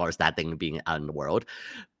 of course, that thing being out in the world,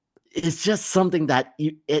 is just something that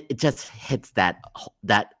it just hits that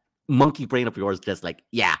monkey brain of yours, just like,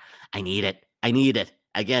 yeah, I need it. I need it.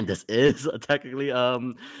 Again, this is technically how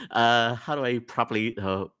do I properly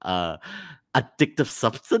addictive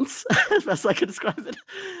substance, as best I can describe it.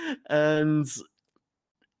 And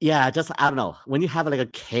yeah, just I don't know. When you have like a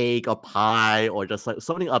cake or pie or just like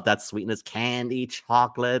something of that sweetness, candy,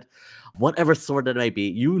 chocolate, whatever sort that may be,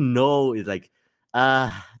 is like,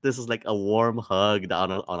 this is like a warm hug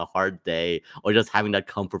on a hard day, or just having that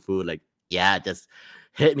comfort food. Like, yeah, just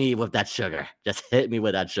hit me with that sugar. Just hit me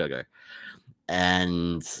with that sugar.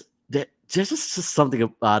 And there's just something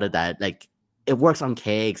about it that like it works on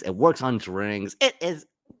cakes, it works on drinks. Is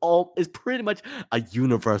pretty much a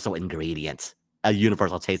universal ingredient, a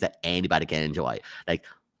universal taste that anybody can enjoy. Like,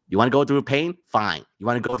 you want to go through pain? Fine. You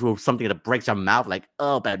want to go through something that breaks your mouth, like,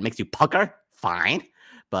 oh, but it makes you pucker? Fine.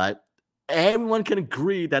 But everyone can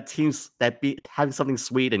agree that having something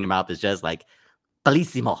sweet in your mouth is just like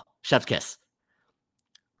bellissimo, chef's kiss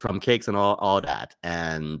from cakes and all that.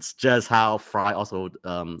 And just how Fry also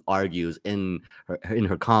argues in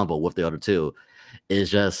her combo with the other two is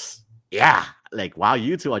just, yeah, like, while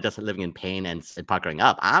you two are just living in pain and puckering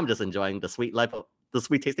up, I'm just enjoying the sweet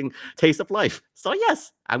tasting taste of life. So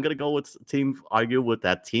yes, I'm gonna go with argue with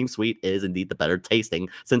that Team Sweet is indeed the better tasting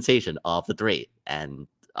sensation of the three. And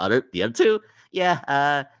the other two,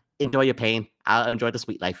 yeah, enjoy your pain. I'll enjoy the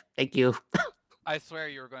sweet life. Thank you. I swear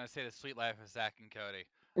you were going to say the sweet life of Zach and Cody.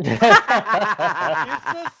 It's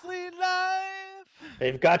the sweet life.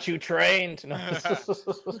 They've got you trained. No.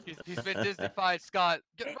 He's been Disney-fied, Scott.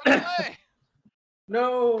 Run away!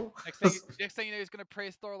 No. Next thing you know, he's gonna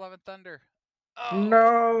praise Thor: Love and Thunder. Oh.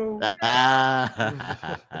 No.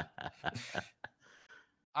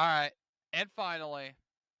 All right, and finally,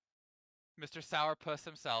 Mr. Sourpuss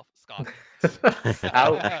himself, Scott.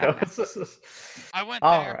 Ouch. I went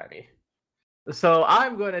there. Alrighty. So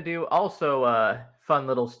I'm going to do also a fun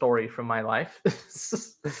little story from my life.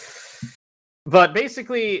 But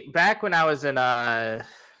basically, back when I was in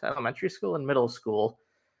elementary school and middle school,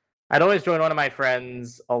 I'd always join one of my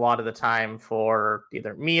friends a lot of the time for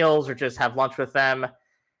either meals or just have lunch with them.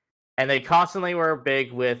 And they constantly were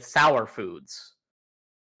big with sour foods.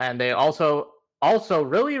 And they also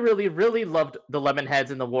really, really, really loved the lemon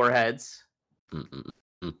heads and the warheads.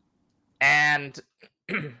 And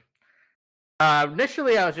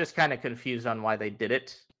initially, I was just kind of confused on why they did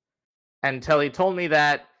it. until he told me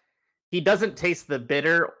that he doesn't taste the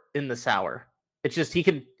bitter in the sour. It's just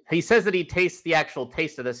he says that he tastes the actual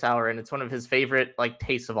taste of the sour, and it's one of his favorite like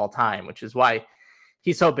tastes of all time, which is why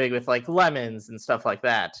he's so big with like lemons and stuff like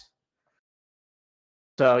that.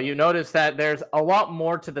 So you notice that there's a lot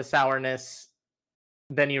more to the sourness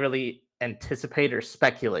than you really anticipate or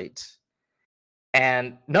speculate.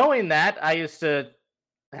 And knowing that, I used to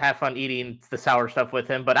have fun eating the sour stuff with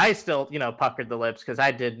him, but I still, puckered the lips because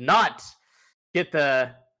I did not get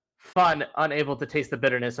the fun unable to taste the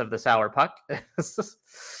bitterness of the sour puck.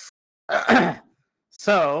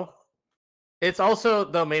 So it's also,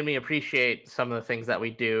 though, made me appreciate some of the things that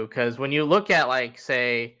we do, because when you look at, like,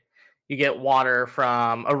 say, you get water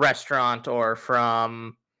from a restaurant or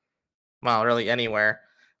from, well, really anywhere,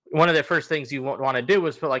 one of the first things you want to do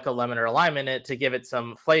is put like a lemon or a lime in it to give it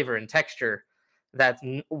some flavor and texture that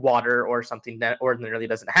water or something that ordinarily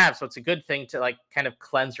doesn't have. So it's a good thing to like kind of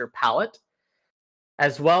cleanse your palate,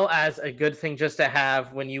 as well as a good thing just to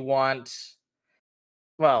have when you want,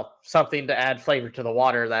 well, something to add flavor to the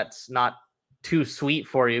water that's not too sweet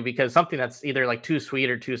for you, because something that's either like too sweet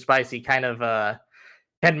or too spicy kind of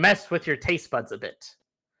can mess with your taste buds a bit.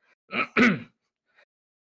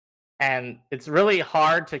 And it's really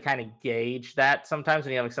hard to kind of gauge that sometimes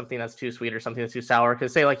when you have like something that's too sweet or something that's too sour.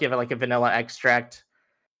 Because say like you have like a vanilla extract,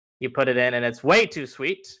 you put it in and it's way too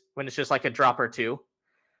sweet when it's just like a drop or two.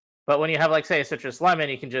 But when you have like say a citrus lemon,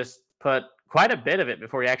 you can just put quite a bit of it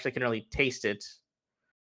before you actually can really taste it.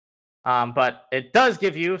 But it does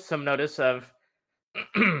give you some notice of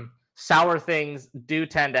sour things do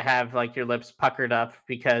tend to have like your lips puckered up,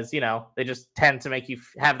 because they just tend to make you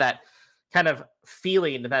have that kind of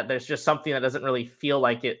feeling that there's just something that doesn't really feel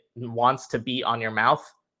like it wants to be on your mouth,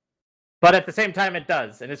 but at the same time it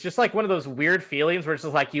does. And it's just like one of those weird feelings where it's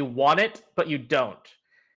just like you want it but you don't.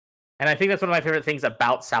 And I think that's one of my favorite things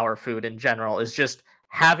about sour food in general, is just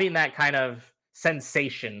having that kind of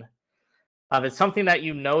sensation of it's something that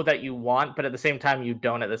that you want, but at the same time you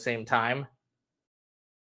don't at the same time.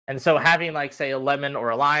 And so having like say a lemon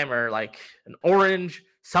or a lime or like an orange,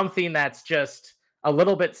 something that's just a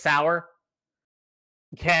little bit sour,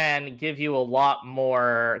 can give you a lot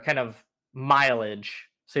more kind of mileage,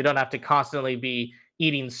 so you don't have to constantly be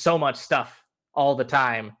eating so much stuff all the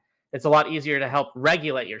time. It's a lot easier to help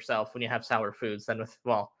regulate yourself when you have sour foods than with,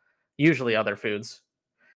 well, usually other foods,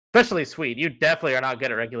 especially sweet. You definitely are not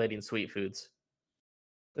good at regulating sweet foods.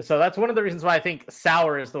 So that's one of the reasons why I think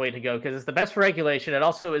sour is the way to go, because it's the best for regulation. It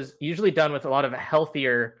also is usually done with a lot of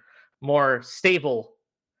healthier, more stable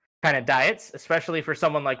kind of diets, especially for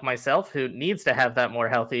someone like myself who needs to have that more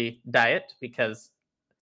healthy diet, because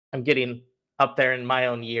I'm getting up there in my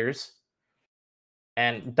own years,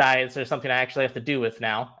 and diets are something I actually have to do with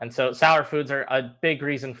now. And so sour foods are a big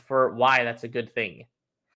reason for why that's a good thing.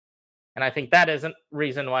 And I think that is a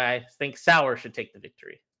reason why I think sour should take the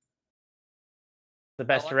victory. The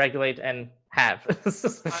best to regulate and have.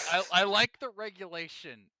 I like the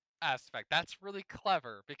regulation aspect. That's really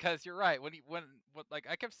clever, because you're right. When like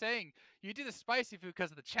I kept saying, you do the spicy food because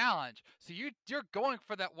of the challenge. So you're going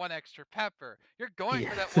for that one extra pepper. You're going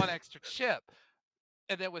for that one extra chip.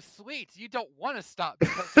 And then with sweets, you don't want to stop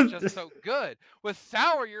because it's just so good. With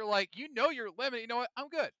sour, you're like, your limit. You know what? I'm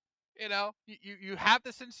good. You have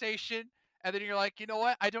the sensation, and then you're like, you know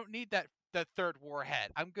what? I don't need that third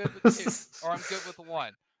warhead. I'm good with 2, or I'm good with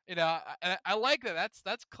 1. And I like that.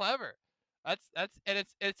 That's clever. That's and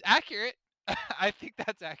it's accurate. I think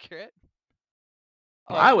that's accurate.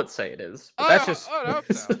 I would say it is. But that's just. I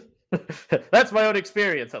hope so. That's my own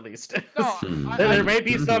experience, at least. No, there may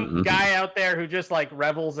be some guy out there who just like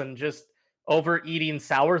revels in just overeating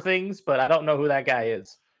sour things, but I don't know who that guy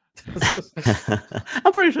is.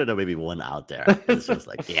 I'm pretty sure there may be one out there. It's just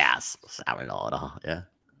like, yes, sour and all. Yeah.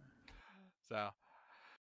 So,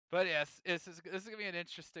 but yes, this is gonna be an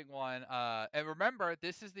interesting one. And remember,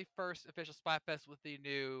 this is the first official Splatfest with the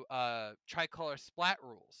new tricolor splat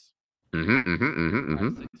rules.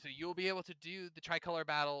 So you'll be able to do the tricolor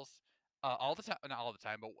battles all the time, not all the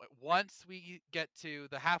time, but once we get to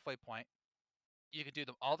the halfway point, you can do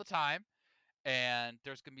them all the time. And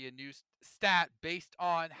there's going to be a new stat based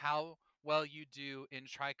on how well you do in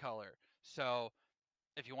tricolor. So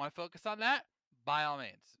if you want to focus on that, by all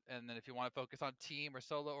means. And then if you want to focus on team or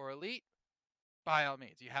solo or elite, by all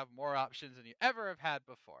means. You have more options than you ever have had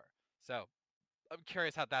before. So I'm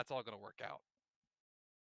curious how that's all going to work out.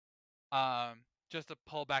 Just to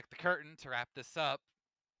pull back the curtain to wrap this up,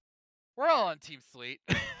 we're all on Team Sweet.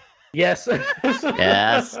 Yes.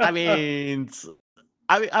 Yes. I mean,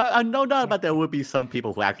 no doubt about there would be some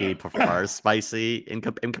people who actually prefer spicy in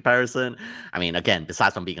comparison. I mean, again,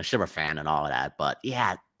 besides from being a Shiver fan and all of that, but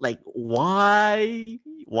yeah, Like, why?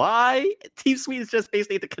 Why? Team Sweet is just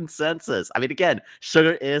basically the consensus. I mean, again,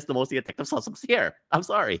 sugar is the most addictive substance here. I'm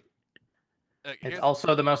sorry. It's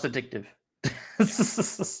also the most addictive.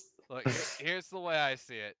 Look, here's the way I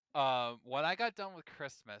see it. When I got done with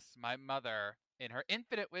Christmas, my mother, in her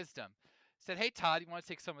infinite wisdom, said, "Hey Todd, you want to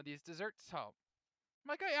take some of these desserts home?" I'm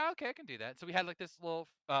like, "Oh, yeah, okay, I can do that." So we had like this little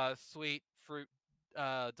sweet fruit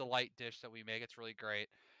delight dish that we make. It's really great.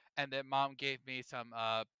 And then mom gave me some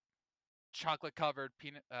chocolate covered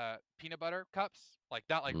peanut butter cups, like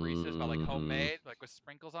not like Reese's, but like homemade, like with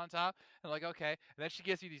sprinkles on top. And like, okay. And then she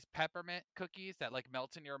gives you these peppermint cookies that like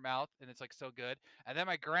melt in your mouth, and it's like so good. And then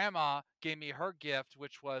my grandma gave me her gift,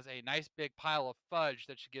 which was a nice big pile of fudge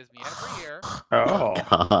that she gives me every year. Oh,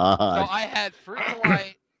 God. So I had fruit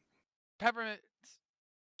delight, peppermint,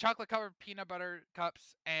 chocolate covered peanut butter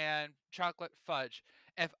cups, and chocolate fudge.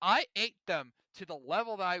 If I ate them to the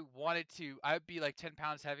level that I wanted to, I would be like 10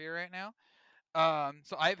 pounds heavier right now.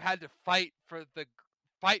 So I've had to fight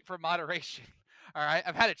for moderation. All right,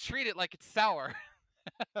 I've had to treat it like it's sour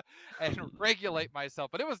and regulate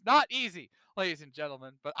myself, but it was not easy, ladies and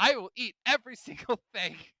gentlemen. But I will eat every single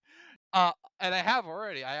thing. And I have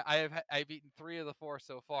already. I've eaten 3 of the 4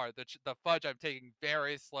 so far. The fudge I'm taking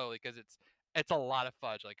very slowly because it's a lot of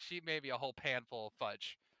fudge. Like she made me a whole pan full of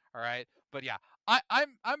fudge. All right, but yeah,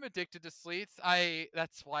 I'm addicted to sweets.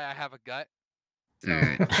 That's why I have a gut. So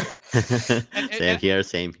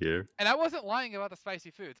Same here. And I wasn't lying about the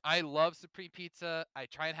spicy foods. I love Supreme Pizza. I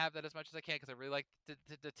try and have that as much as I can because I really like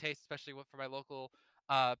the taste, especially for my local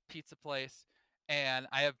pizza place. And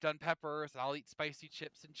I have done peppers, and I'll eat spicy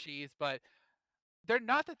chips and cheese, but they're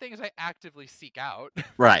not the things I actively seek out.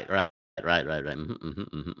 Right.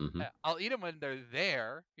 Mm-hmm. I'll eat them when they're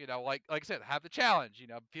there. Like I said, have the challenge.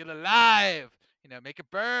 Feel alive. Make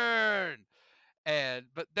it burn.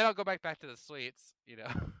 But then I'll go back to the sweets.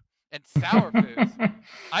 And sour foods.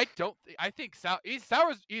 I think sour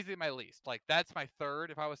is easily my least. Like that's my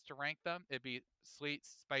third. If I was to rank them, it'd be sweet,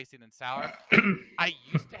 spicy, and then sour. I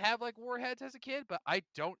used to have like warheads as a kid, but I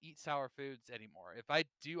don't eat sour foods anymore. If I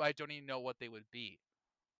do, I don't even know what they would be.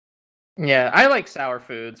 Yeah, I like sour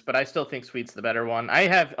foods, but I still think sweet's the better one. I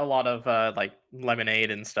have a lot of like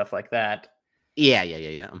lemonade and stuff like that. Yeah.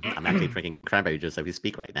 I'm actually drinking cranberry juice as we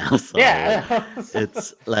speak right now. So yeah,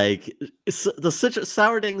 it's like the citrus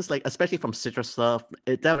sour things, like especially from citrus stuff,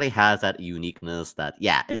 it definitely has that uniqueness that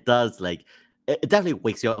it does. Like it definitely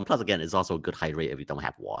wakes you up. And plus, again, it's also a good hydrate if you don't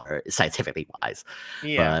have water, scientifically wise.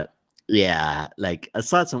 Yeah. But yeah, like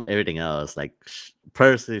aside from everything else, like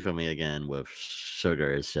personally for me, again with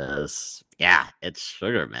sugar, it's just it's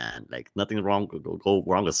sugar, man. Like nothing wrong go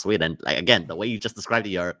wrong with sweet. And like again, the way you just described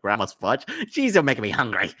your grandma's fudge, jeez, you're making me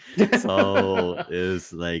hungry. So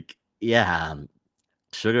it's like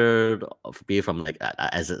sugar, be from like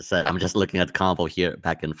as I said, I'm just looking at the combo here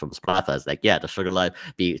back in from Splatfest. Like the sugar life,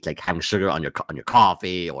 be like having sugar on your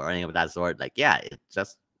coffee or anything of that sort. Like it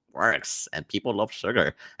just works, and people love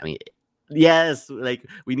sugar. I mean, yes, like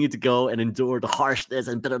we need to go and endure the harshness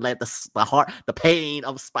and bitter, like the pain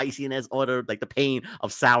of spiciness, or the pain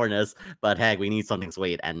of sourness. But heck, we need something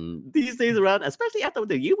sweet. And these days around, especially after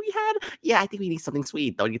the year we had, I think we need something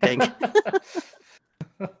sweet. Don't you think?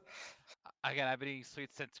 Again, I've been eating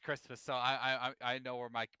sweets since Christmas, so I know where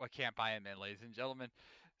what camp I am in, ladies and gentlemen.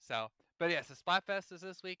 So, but yeah, so Splatfest is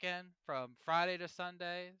this weekend from Friday to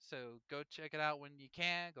Sunday. So go check it out when you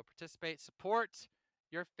can. Go participate, support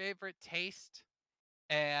your favorite taste.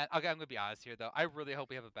 And okay, I'm gonna be honest here though. I really hope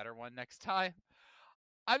we have a better one next time.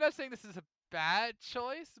 I'm not saying this is a bad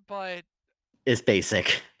choice, but it's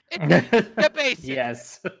basic. It's basic.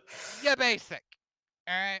 Yes. Yeah, basic.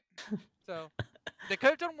 All right. So they could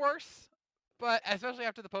have done worse. But especially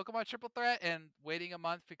after the Pokemon triple threat and waiting a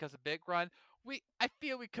month because of Big Run, I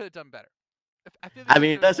feel we could have done better. I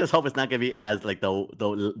mean, let's just hope it's not gonna be as like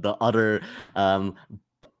the other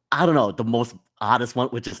I don't know, the most oddest one,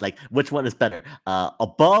 which is like which one is better,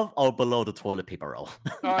 above or below the toilet paper roll.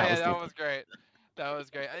 That was great. That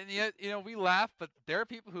was great. And yet, we laugh, but there are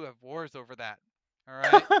people who have wars over that. All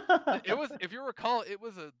right. It was, if you recall, it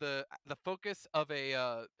was the focus of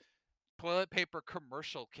a toilet paper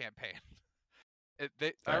commercial campaign.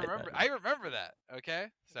 I remember that. Okay,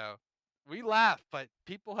 so we laugh, but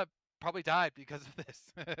people have probably died because of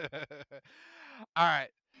this. All right,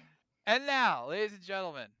 and now, ladies and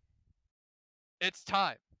gentlemen, it's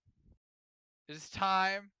time. It is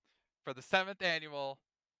time for the 7th annual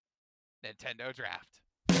Nintendo Draft.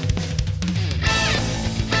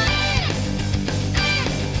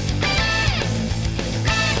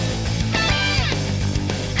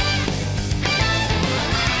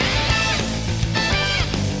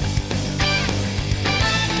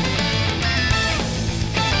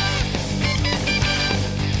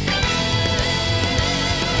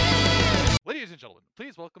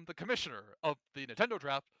 welcome the commissioner of the Nintendo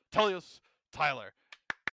Draft, Tullius Tyler.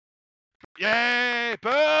 Yay!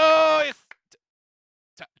 Boys!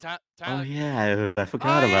 Oh yeah, I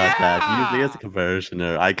forgot about that. He usually is a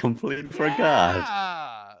conversioner. I completely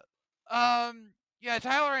forgot. Yeah,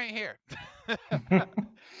 Tyler ain't here.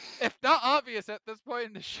 If not obvious at this point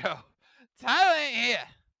in the show, Tyler ain't here,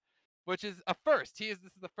 which is a first. This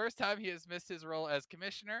is the first time he has missed his role as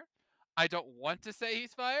commissioner. I don't want to say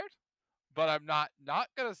he's fired, but I'm not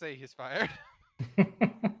gonna say he's fired.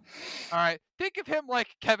 All right, think of him like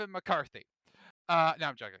Kevin McCarthy. No,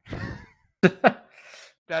 I'm joking.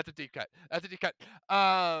 That's a deep cut.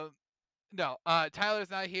 No, Tyler's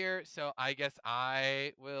not here, so I guess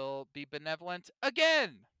I will be benevolent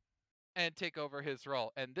again and take over his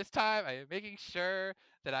role. And this time, I am making sure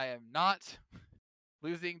that I am not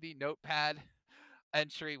losing the notepad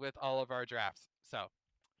entry with all of our drafts. So,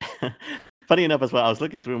 funny enough as well, I was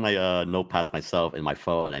looking through my notepad myself in my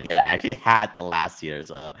phone, and I actually had last year's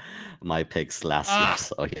my picks last year.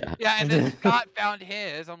 So yeah. Yeah, and then Scott found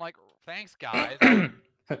his. I'm like, thanks, guys.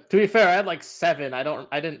 To be fair, I had like 7. I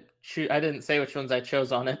didn't say which ones I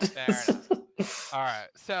chose on it. Fair enough. All right.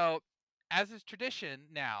 So, as is tradition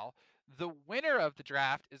now, the winner of the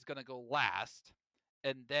draft is going to go last,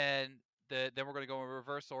 and then we're going to go in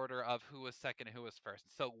reverse order of who was second and who was first.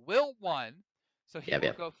 So Will won, so he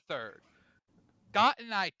will go third. Scott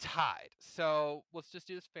and I tied, so let's just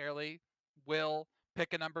do this fairly. Will,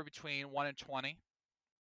 pick a number between 1 and 20.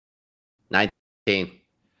 19.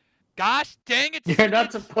 Gosh dang it! You're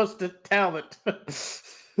not supposed to tell it.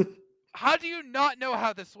 How do you not know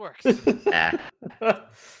how this works?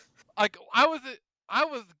 Like I was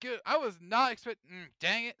good. I was not expecting.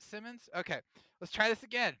 Dang it, Simmons. Okay, let's try this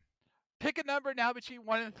again. Pick a number now between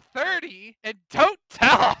 1 and 30, and don't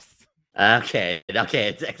tell us. Okay. That's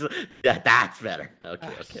better. Okay.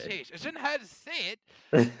 Sheesh. I shouldn't have had to say it.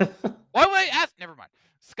 Why would I ask? Never mind.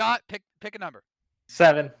 Scott, pick a number.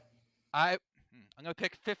 7. I'm gonna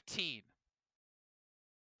pick 15.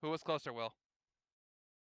 Who was closer, Will?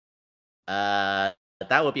 That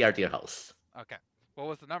would be our dear host. Okay. What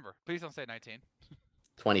was the number? Please don't say 19.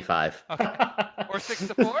 25. Okay. Or 6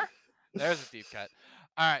 to 4? There's a deep cut.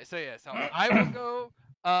 All right. So yeah. So I will go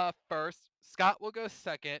first. Scott will go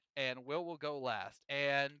second, and Will go last.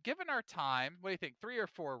 And given our time, what do you think? 3 or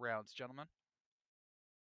 4 rounds, gentlemen?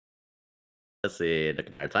 Let's see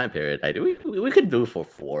our time period. We could do for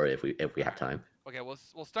 4 if we have time. Okay,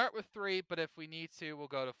 we'll start with 3, but if we need to, we'll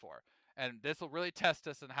go to 4. And this will really test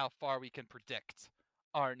us on how far we can predict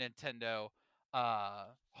our Nintendo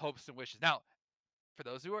hopes and wishes. Now, for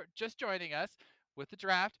those who are just joining us with the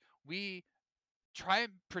draft, we try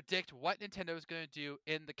and predict what Nintendo is going to do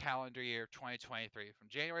in the calendar year 2023 from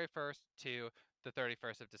January 1st to the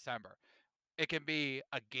 31st of December. It can be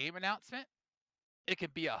a game announcement. It can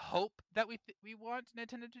be a hope that we want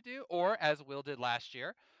Nintendo to do, or as Will did last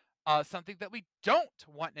year, something that we don't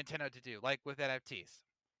want Nintendo to do, like with NFTs.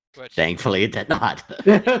 Which thankfully it did not.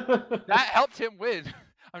 That helped him win.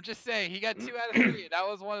 I'm just saying, he got 2 out of 3, and that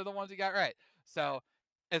was one of the ones he got right. So,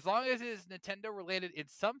 as long as it is Nintendo related in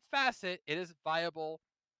some facet, it is viable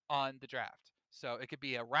on the draft. So it could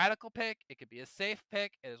be a radical pick, it could be a safe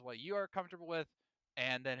pick. It is what you are comfortable with,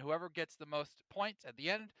 and then whoever gets the most points at the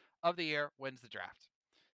end of the year wins the draft.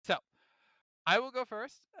 So I will go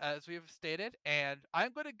first, as we've stated, and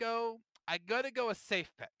I'm gonna go a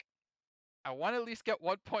safe pick. I want to at least get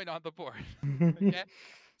 1 point on the board. Okay,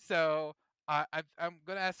 so I'm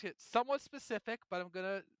gonna ask it somewhat specific, but I'm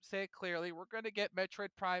gonna say it clearly. We're gonna get Metroid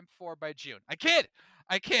Prime 4 by June. I can't.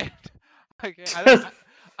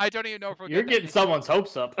 I don't even know if you're getting someone's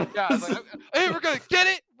hopes up. Yeah, I was like, hey, we're gonna get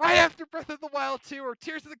it right after Breath of the Wild 2 or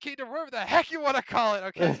Tears of the Kingdom, whatever the heck you want to call it.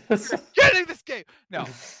 Okay, we're getting this game. No,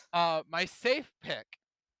 my safe pick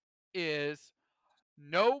is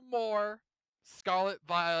no more Scarlet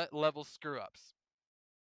Violet level screw ups.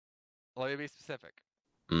 Let me be specific.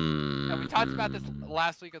 And we talked about this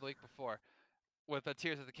last week or the week before with the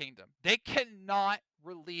Tears of the Kingdom. They cannot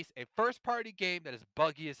release a first-party game that is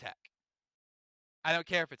buggy as heck. I don't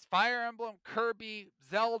care if it's Fire Emblem, Kirby,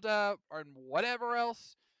 Zelda, or whatever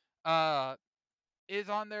else is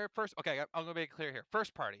on their first. Okay, I'm gonna make it clear here.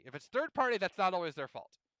 First party. If it's third party, that's not always their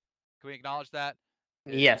fault. Can we acknowledge that?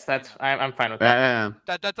 Yes, that's I'm fine with that.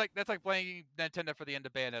 That's like blaming Nintendo for the end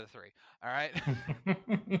of Bayonetta 3. All right.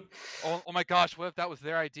 oh my gosh, what if that was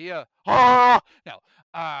their idea? No.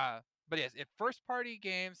 But yes, if first party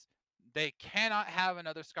games, they cannot have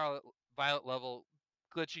another Scarlet Violet level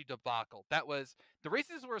glitchy debacle. That was the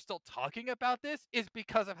reasons we're still talking about this is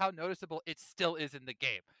because of how noticeable it still is in the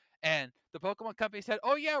game. And the Pokemon company said,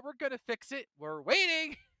 "Oh yeah, we're gonna fix it. We're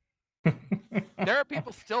waiting." There are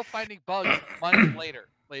people still finding bugs months later,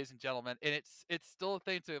 ladies and gentlemen, and it's still a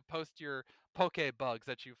thing to post your poke bugs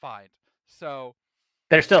that you find. So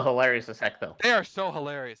they're still hilarious as heck, though. They are so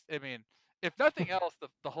hilarious. I mean, if nothing else, the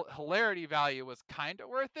hilarity value was kind of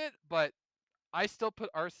worth it, but I still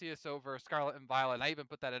put Arceus over Scarlet and Violet, and I even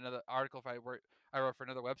put that in another article I wrote for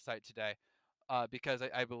another website today, because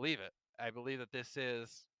I believe it. I believe that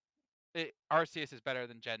Arceus is better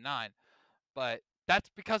than Gen 9, but that's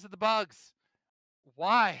because of the bugs.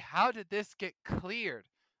 Why? How did this get cleared?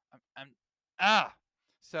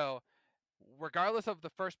 So regardless of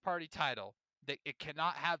the first party title, it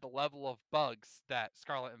cannot have the level of bugs that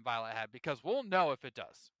Scarlet and Violet had, because we'll know if it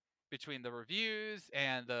does. Between the reviews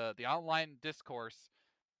and the online discourse,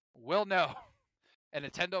 we'll know, and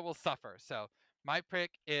Nintendo will suffer. So my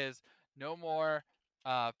pick is no more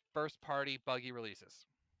first party buggy releases.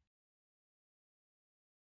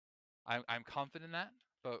 I'm confident in that,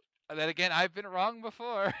 but then again, I've been wrong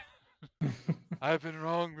before. I've been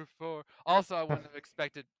wrong before. Also, I wouldn't have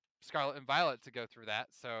expected Scarlet and Violet to go through that,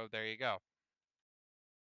 so there you go.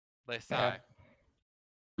 They sigh.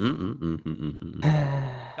 Not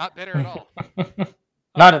bitter at all.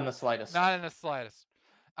 Not in the slightest. Not in the slightest.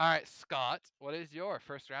 All right, Scott, what is your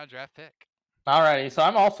first round draft pick? Alrighty, so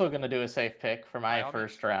I'm also going to do a safe pick for my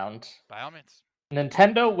first round. By all means.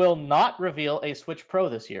 Nintendo will not reveal a Switch Pro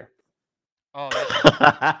this year. Oh,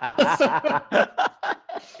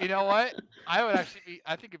 you know what? I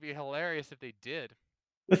think it'd be hilarious if they did.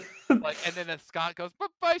 And then Scott goes,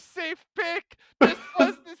 but my safe pick. This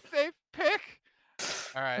was the safe pick.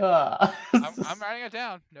 All right, I'm writing it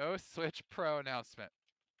down. No Switch Pro announcement.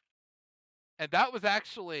 And that was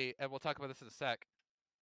actually, and we'll talk about this in a sec.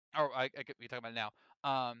 We talk about it now.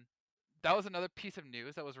 That was another piece of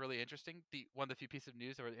news that was really interesting. One of the few pieces of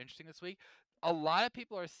news that were interesting this week. A lot of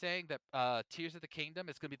people are saying that Tears of the Kingdom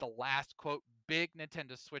is going to be the last, quote, big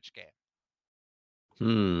Nintendo Switch game.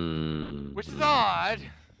 Which is odd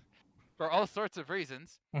for all sorts of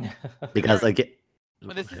reasons. Because I get...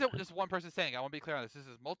 But this isn't just one person saying. I want to be clear on this. This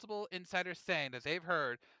is multiple insiders saying that they've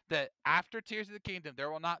heard that after Tears of the Kingdom, there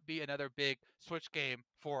will not be another big Switch game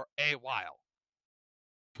for a while.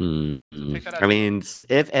 I mean,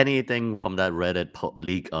 if anything from that Reddit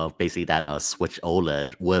leak of basically that Switch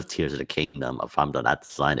OLED with Tears of the Kingdom from that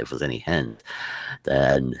design, if there's any hint,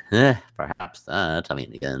 then perhaps that. I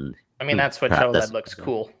mean, again, that Switch OLED looks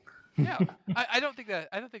cool. Yeah, I don't think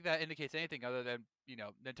that indicates anything other than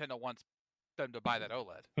Nintendo wants them to buy that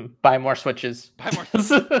OLED. Buy more Switches.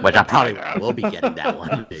 Which I probably will be getting that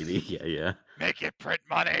one, maybe. Yeah. Make it print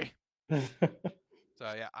money.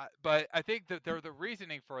 So yeah, but I think that the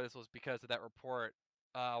reasoning for this was because of that report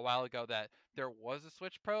a while ago that there was a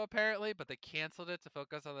Switch Pro apparently, but they canceled it to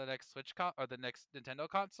focus on the next or the next Nintendo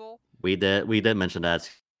console. We did mention that.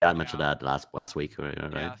 I mentioned that last week, right?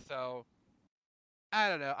 Yeah. So I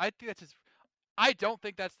don't know. I don't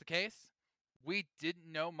think that's the case. We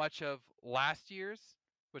didn't know much of last year's,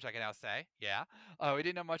 which I can now say. Yeah. We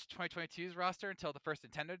didn't know much of 2022's roster until the first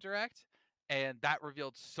Nintendo Direct. And that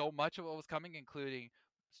revealed so much of what was coming, including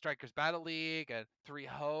Strikers Battle League and Three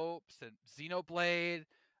Hopes and Xenoblade.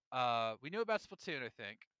 We knew about Splatoon, I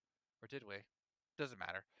think, or did we? Doesn't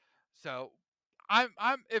matter. So,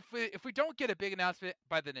 if we don't get a big announcement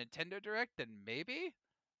by the Nintendo Direct, then maybe.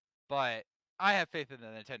 But I have faith in the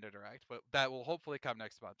Nintendo Direct, but that will hopefully come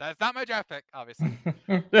next month. That's not my draft pick, obviously.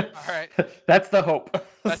 All right. That's the hope.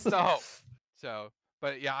 That's the hope. So,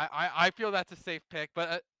 but yeah, I feel that's a safe pick,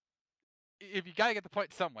 but. If you gotta get the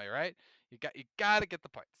points some way, right? You gotta get the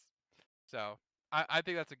points. So I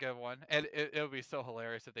think that's a good one, and it'll be so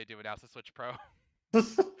hilarious if they do announce a Switch Pro.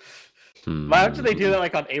 Why don't they do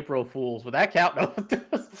that on April Fools? Would that count? No.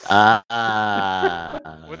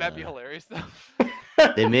 Would that be hilarious though?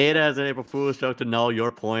 They made it as an April Fool's joke to know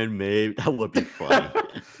your point. Maybe that would be funny.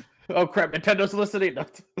 Oh crap! Nintendo's listening.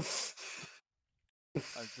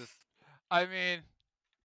 I mean,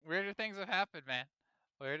 weirder things have happened, man.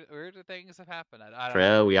 Weirder things have happened. I don't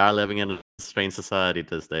know. We are living in a strange society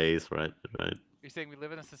these days, right? You're saying we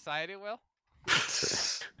live in a society, Will?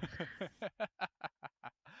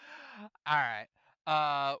 All right.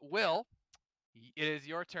 Will, it is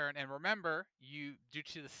your turn. And remember, due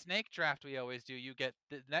to the snake draft we always do, you get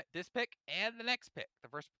this pick and the next pick, the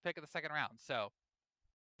first pick of the second round. So.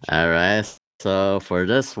 All right. So for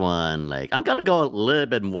this one, I'm gonna go a little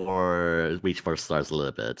bit more reach for stars a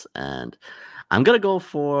little bit, and I'm gonna go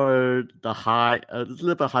for a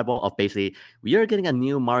little bit highball of basically we are getting a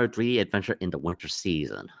new Mario 3 adventure in the winter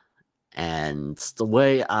season, and the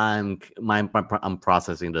way I'm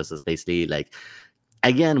processing this is basically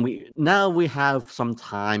again, we have some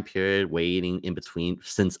time period waiting in between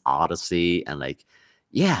since Odyssey, and like,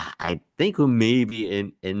 yeah, I think we may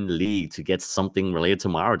be in league to get something related to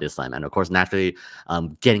Mario this time, and of course, naturally,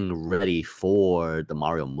 getting ready for the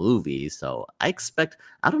Mario movie. So I expect,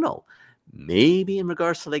 I don't know, maybe in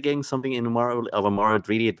regards to like getting something in a Mario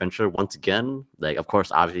 3D adventure once again. Like, of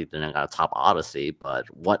course, obviously they're not gonna top Odyssey, but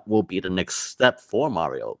what will be the next step for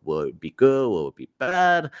Mario? Will it be good? Will it be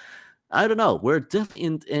bad? I don't know. We're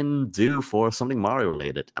definitely in due for something Mario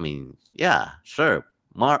related. I mean, yeah, sure.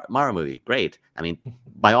 Mario movie, great. I mean,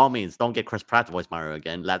 by all means, don't get Chris Pratt to voice Mario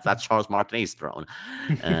again. That's Charles Martinet's throne.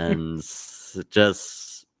 And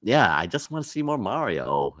just, yeah, I just want to see more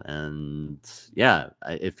Mario. And yeah,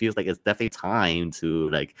 it feels like it's definitely time to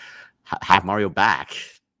like have Mario back.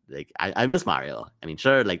 Like, I miss Mario. I mean,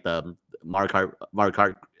 sure, like the Mario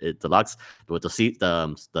Kart Deluxe with the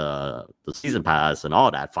season pass and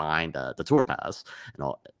all that, fine. The tour pass and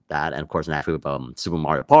all that, and of course, naturally with Super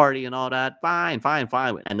Mario Party and all that, fine.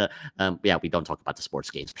 And yeah, we don't talk about the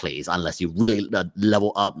sports games, please, unless you really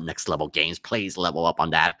level up next level games. Please level up on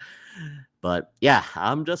that. But yeah,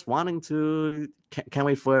 I'm just wanting to can't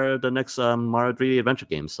wait for the next Mario 3D adventure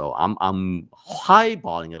game. So I'm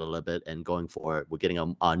highballing it a little bit and going for we're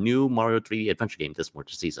getting a new Mario 3D adventure game this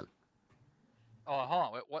winter season. Oh, hold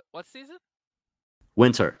on. Wait, what season?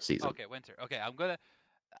 Winter season. Okay, winter. Okay, I'm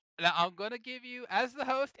gonna give you, as the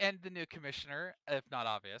host and the new commissioner, if not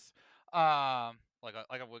obvious, like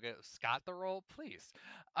I will get Scott the role, please.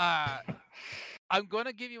 I'm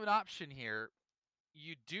gonna give you an option here.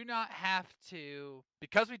 You do not have to,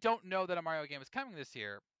 because we don't know that a Mario game is coming this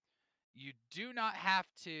year. You do not have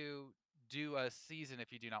to do a season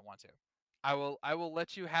if you do not want to. I will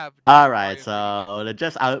let you have. All right, so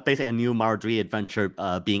just basically a new Mario 3 adventure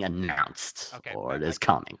being announced, okay, or it is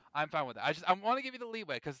coming. I'm fine with that. I want to give you the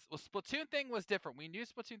leeway because the Splatoon thing was different. We knew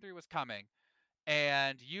Splatoon 3 was coming,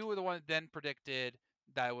 and you were the one that then predicted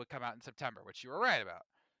that it would come out in September, which you were right about.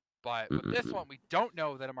 But with this one, we don't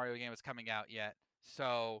know that a Mario game is coming out yet,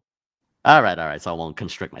 so. All right. So I won't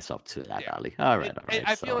constrict myself to that, Ali. All right.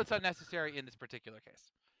 I feel it's unnecessary in this particular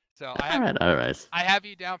case. So all right. I have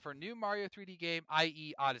you down for new Mario 3D game,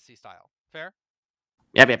 i.e. Odyssey style. Fair?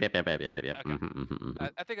 Yep. Okay.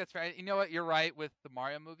 I think that's fair. You know what? You're right. With the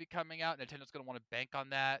Mario movie coming out, Nintendo's going to want to bank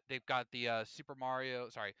on that. They've got the Super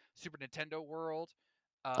Nintendo World.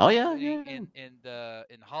 In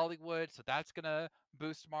Hollywood, so that's gonna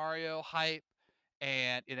boost Mario hype,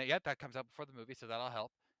 and that comes out before the movie, so that'll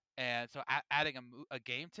help. And so adding a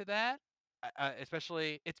game to that,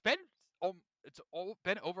 especially it's been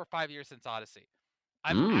over 5 years since Odyssey.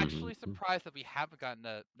 I'm actually surprised that we haven't gotten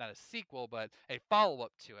not a sequel, but a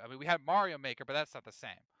follow-up to it. I mean, we had Mario Maker, but that's not the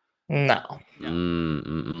same. No.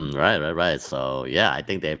 Right. So yeah, I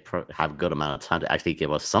think they have a good amount of time to actually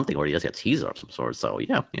give us something, or just a teaser of some sort. So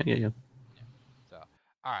yeah. So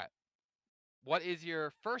all right, what is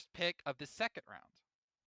your first pick of the second round?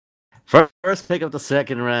 First pick of the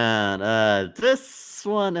second round. This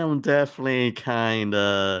one I'm definitely kind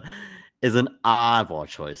of is an oddball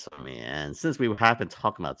choice for me, and since we have been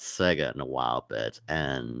talking about Sega in a while bit,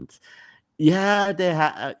 and yeah, they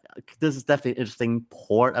have. This is definitely an interesting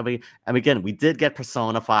port. I mean, and again, we did get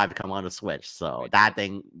Persona 5 to come on the Switch, so that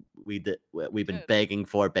thing we've been begging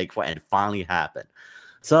for, and it finally happened.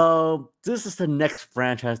 So this is the next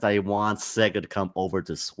franchise that I want Sega to come over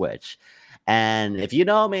to Switch. And if you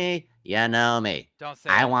know me, you know me. Don't say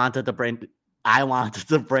I wanted to bring the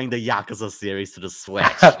Yakuza series to the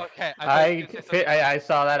Switch. Okay, I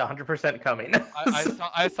saw that 100% coming.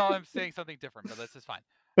 I saw him saying something different, but this is fine.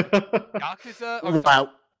 Yakuza,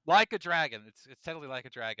 Like a Dragon. It's technically Like a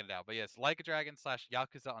Dragon now, but yes, Like a Dragon /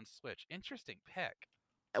 Yakuza on Switch. Interesting pick.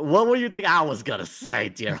 What were you think I was gonna say,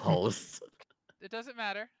 dear host? It doesn't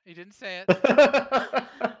matter. He didn't say it.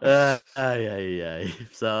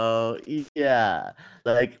 So yeah,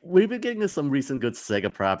 like we've been getting some recent good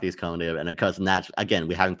Sega properties coming in, and because again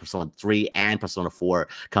we're having Persona 3 and Persona 4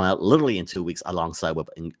 come out literally in 2 weeks alongside with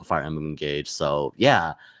Fire Emblem Engage. So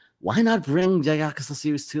yeah, why not bring the Yakuza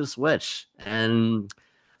series to the Switch? And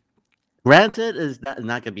granted, it's not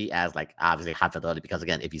going to be as like obviously high fidelity because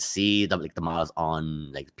again, if you see the models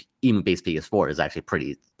on like even base PS4 is actually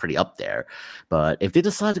pretty up there. But if they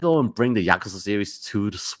decide to go and bring the Yakuza series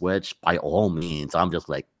to the Switch, by all means, I'm just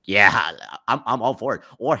like, Yeah, I'm all for it.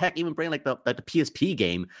 Or heck, even bring like the PSP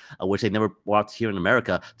game, which they never brought here in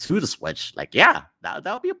America, to the Switch. Like, yeah, that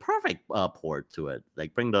would be a perfect port to it.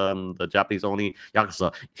 Like, bring the Japanese only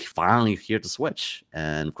Yakuza finally here to Switch,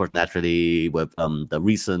 and of course, naturally with the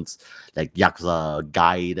recent like Yakuza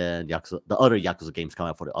Gaiden, the other Yakuza games coming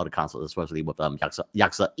out for the other consoles, especially with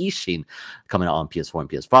Yakuza Ishin coming out on PS4 and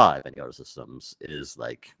PS5 and the other systems, is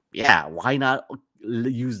like, yeah, why not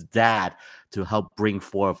use that to help bring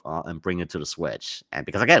forth and bring it to the Switch? And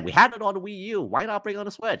because again, we had it on the Wii U, why not bring it on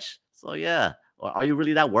the Switch? So yeah, are you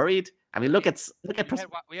really that worried? I mean, look at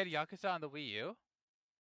we had Yakuza on the Wii U.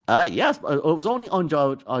 Yes, it was only on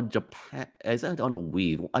Japan. Is it on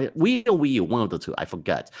Wii? Wii or Wii U, one of the two. I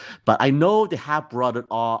forget, but I know they have brought it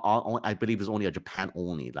on. I believe it's only a Japan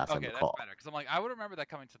only. Last time I recall. Okay, that's better because I'm like I would remember that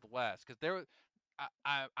coming to the West because there was.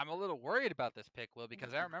 I'm a little worried about this pick, Will,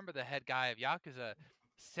 because I remember the head guy of Yakuza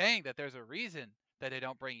saying that there's a reason that they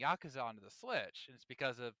don't bring Yakuza onto the Switch, and it's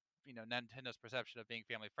because of Nintendo's perception of being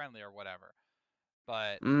family friendly or whatever.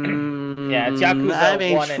 But yeah, it's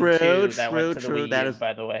Yakuza 1 and 2 that went to the Wii U,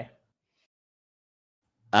 by the way.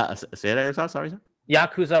 Say that again. Sorry, sir.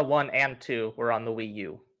 Yakuza 1 and 2 were on the Wii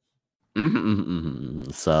U.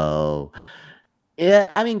 So.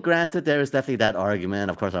 Yeah, I mean, granted, there is definitely that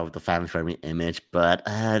argument, of course, of the family-friendly image, but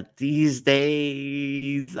these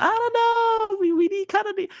days, I don't know. We need kind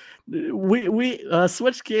of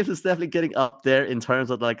Switch games is definitely getting up there in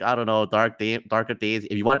terms of like, I don't know, darker days.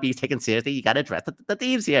 If you want to be taken seriously, you gotta address the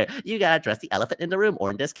themes here. You gotta address the elephant in the room,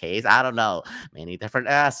 or in this case, I don't know, many different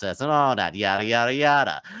assets and all that, yada yada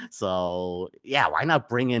yada. So yeah, why not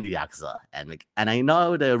bring in the Yakuza? And I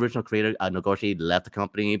know the original creator negotiated left the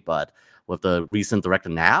company, but with the recent director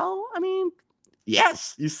now, I mean,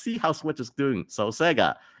 yes, you see how Switch is doing. So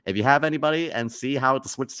Sega, if you have anybody and see how the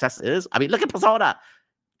Switch test is, I mean, look at Persona.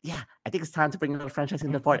 Yeah, I think it's time to bring another franchise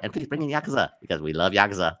in the port, and please bring in Yakuza, because we love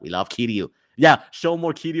Yakuza. We love Kiryu. Yeah, show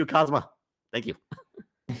more Kiryu Kazuma. Thank you.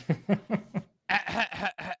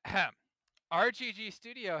 RGG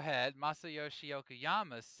studio head Masayoshi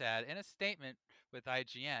Okuyama said in a statement with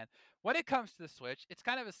IGN, when it comes to the Switch, it's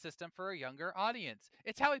kind of a system for a younger audience.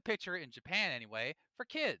 It's how we picture it in Japan anyway, for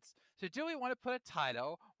kids. So do we want to put a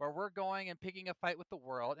title where we're going and picking a fight with the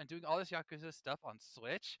world and doing all this Yakuza stuff on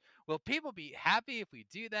Switch? Will people be happy if we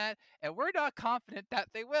do that? And we're not confident that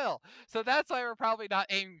they will. So that's why we're probably not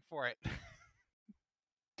aiming for it.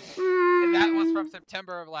 And that was from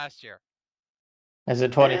September of last year. Is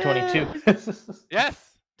it 2022?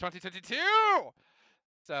 Yes, 2022.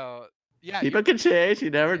 So yeah, people can change.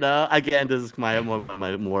 You never know. Again, this is my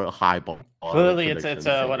more highball. Clearly, it's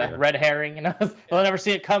a red herring. We'll never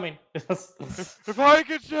see it coming. If I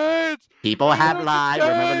could change, people have lied.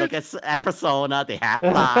 Remember, look at Persona. They have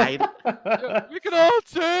lied. Yeah, we can all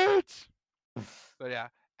change. But yeah,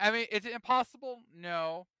 I mean, is it impossible?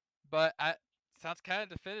 No, but sounds kind of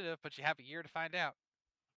definitive. But you have a year to find out.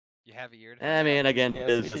 You have a year to find out. I mean, again,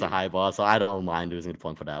 it's just a high ball, so I don't mind losing the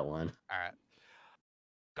point for that one. All right.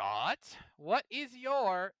 Scott, what is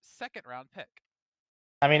your second round pick?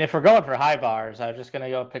 I mean, if we're going for high bars, I'm just going to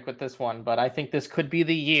go pick with this one. But I think this could be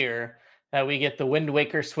the year that we get the Wind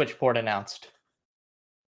Waker Switch port announced.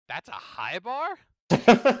 That's a high bar?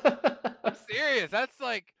 I'm serious. That's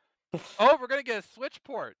like, oh, we're going to get a Switch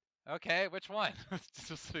port. Okay, which one?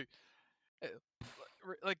 Just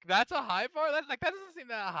like that's a high bar? That doesn't seem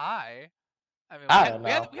that high. I mean, we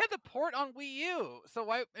had the port on Wii U, so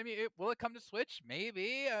why? I mean, will it come to Switch?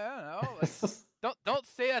 Maybe. I don't know. Like, don't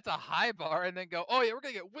say that's a high bar and then go, oh yeah, we're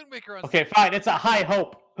gonna get Wind Waker on. Okay, fine. It's a high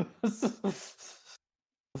hope.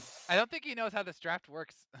 I don't think he knows how this draft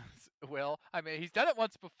works, Will. I mean, he's done it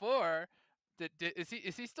once before. Is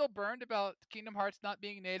he still burned about Kingdom Hearts not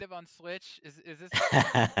being native on Switch? Is this?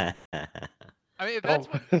 I mean, if that's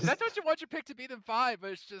what you want your pick to be, then fine.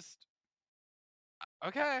 But it's just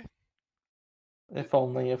okay. If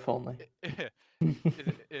only. is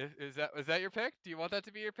that your pick? Do you want that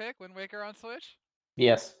to be your pick? Wind Waker on Switch?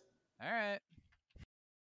 Yes. All right.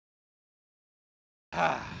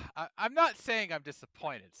 I'm not saying I'm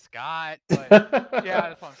disappointed, Scott, but yeah,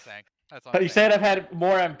 that's what I'm saying. That's what you said I've had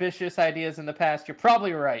more ambitious ideas in the past. You're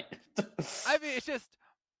probably right. I mean, it's just,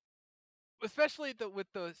 especially with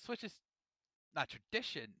the Switch's not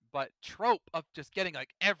tradition, but trope of just getting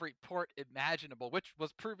like every port imaginable, which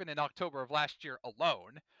was proven in October of last year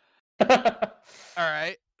alone. All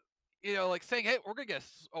right. Like saying, hey, we're going to get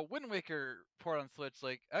a Wind Waker port on Switch.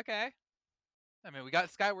 Like, okay. I mean, we got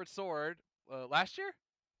Skyward Sword last year?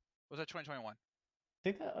 Was that 2021? I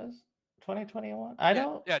think that was 2021. I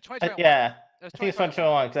don't. Yeah, 2021. Yeah. I think it's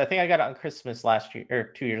 2021 because I think I got it on Christmas last year or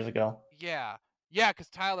 2 years ago. Yeah. Yeah, because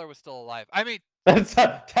Tyler was still alive. I mean,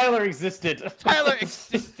 Tyler existed. Tyler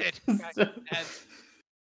existed. And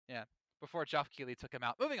yeah, before Geoff Keighley took him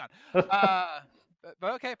out. Moving on.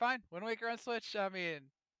 But okay, fine. Wind Waker on Switch. I mean,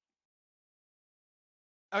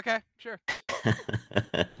 okay, sure.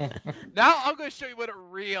 Now I'm going to show you what a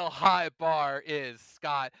real high bar is,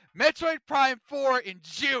 Scott. Metroid Prime 4 in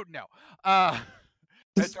June. No.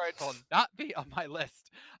 Metroid will not be on my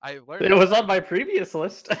list. I learned it was on my previous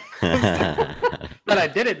list. But I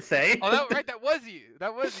didn't say. Oh, that was you.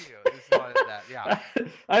 That was you. That, yeah.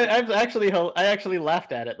 I actually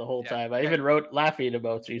laughed at it the whole time. I even wrote laughing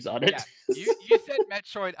emojis on it. Yeah. You said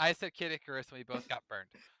Metroid, I said Kid Icarus, and we both got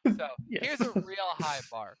burned. So here's a real high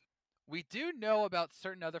bar. We do know about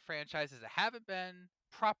certain other franchises that haven't been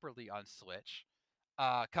properly on Switch,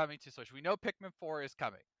 coming to Switch. We know Pikmin 4 is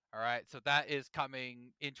coming. All right, so that is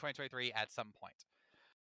coming in 2023 at some point.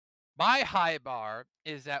 My high bar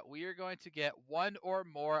is that we are going to get one or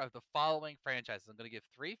more of the following franchises. I'm going to give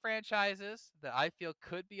 3 franchises that I feel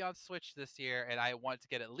could be on Switch this year, and I want to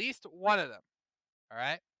get at least one of them. All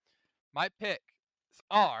right? My picks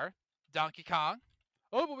are Donkey Kong.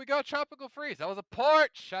 Oh, but we got Tropical Freeze. That was a port.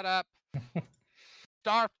 Shut up.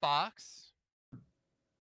 Star Fox.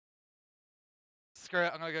 Screw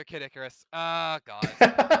it. I'm going to go Kid Icarus. Oh, God.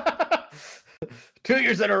 2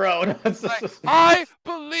 years in a row. I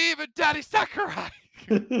believe in Daddy Sakurai.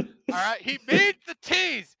 All right, he made the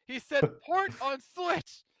tease. He said port on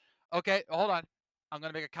Switch. Okay, hold on. I'm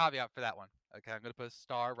gonna make a caveat for that one. Okay, I'm gonna put a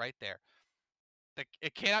star right there.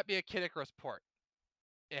 It cannot be a Kid Icarus port.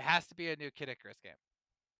 It has to be a new Kid Icarus game.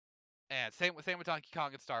 And same with Donkey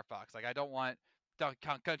Kong and Star Fox. Like, I don't want Donkey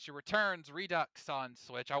Kong Country Returns Redux on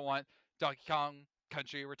Switch. I want Donkey Kong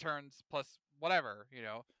Country Returns plus whatever,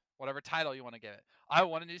 whatever title you want to give it. I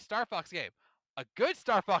want a new Star Fox game. A good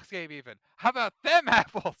Star Fox game, even. How about them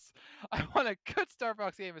apples? I want a good Star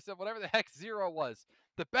Fox game instead of whatever the heck Zero was.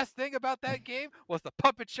 The best thing about that game was the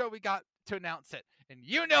puppet show we got to announce it, and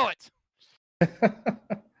you know it.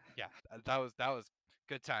 Yeah, that was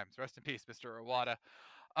good times. Rest in peace, Mr. Iwata.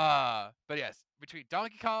 But yes, between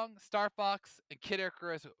Donkey Kong, Star Fox, and Kid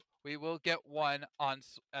Icarus, we will get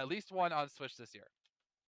at least one on Switch this year.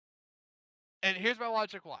 And here's my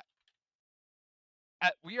logic why.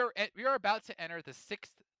 We are about to enter the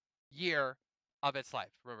 6th year of its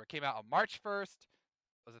life. Remember, it came out on March 1st.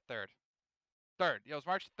 Was it 3rd? 3rd. It was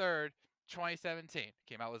March 3rd, 2017. It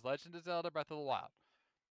came out with Legend of Zelda Breath of the Wild.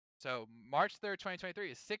 So March 3rd,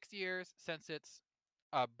 2023 is 6 years since its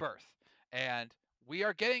birth. And we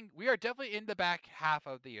are definitely in the back half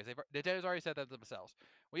of the years. Nintendo's already said that themselves.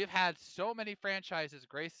 We have had so many franchises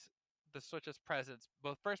grace the Switch's presence,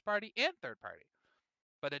 both first party and third party.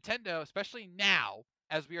 But Nintendo, especially now,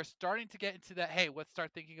 as we are starting to get into that, hey, let's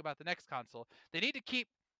start thinking about the next console, they need to keep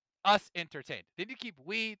us entertained. They need to keep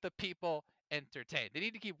we, the people, entertained. They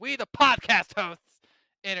need to keep we, the podcast hosts,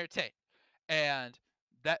 entertained. And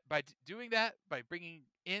that by doing that, by bringing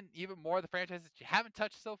in even more of the franchises that you haven't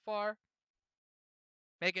touched so far,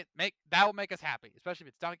 that will make us happy, especially if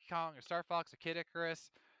it's Donkey Kong or Star Fox or Kid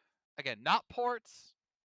Icarus. Again, not ports.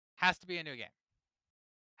 Has to be a new game.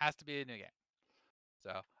 Has to be a new game.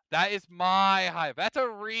 So that is my high. That's a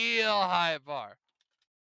real high bar.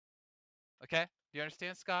 Okay, do you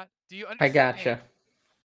understand, Scott? Do you understand? I gotcha.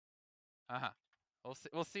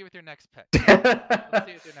 We'll see with your next pick. We'll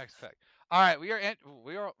see with your next pick. All right,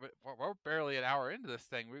 we're barely an hour into this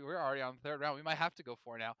thing. We're already on the 3rd round. We might have to go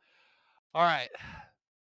 4 now. All right,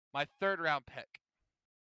 my 3rd round pick.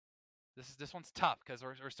 This one's tough because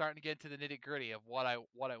we're starting to get into the nitty gritty of what I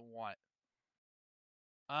want.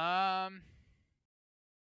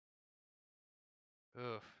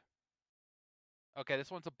 Oof. Okay,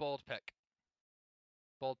 this one's a bold pick.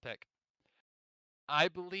 Bold pick. I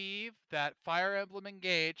believe that Fire Emblem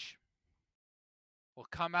Engage will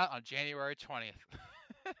come out on January 20th.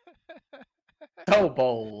 So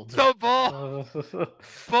bold. So bold.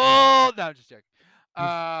 Bold. No, I'm just joking.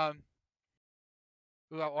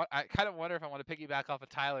 I kind of wonder if I want to piggyback off of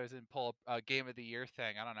Tyler's and pull a Game of the Year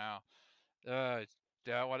thing. I don't know.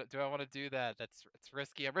 Do I want to do that? It's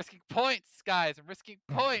risky. I'm risking points, guys. I'm risking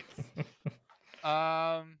points.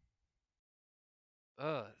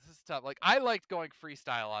 This is tough. Like, I liked going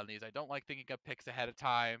freestyle on these. I don't like thinking of picks ahead of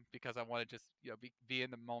time because I want to just be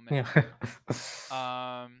in the moment.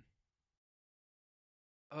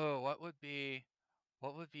 What would be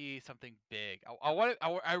something big?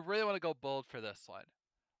 I really want to go bold for this one.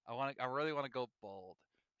 I really want to go bold.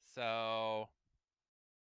 So,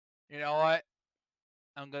 you know what?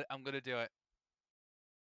 I'm gonna do it.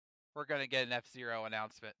 We're gonna get an F-Zero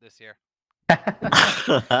announcement this year.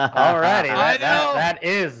 Alrighty, that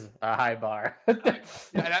is a high bar.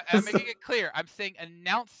 I'm making it clear. I'm saying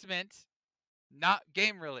announcement, not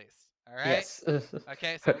game release. All right. Yes.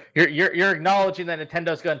 Okay. So you're acknowledging that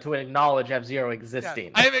Nintendo's going to acknowledge F-Zero existing.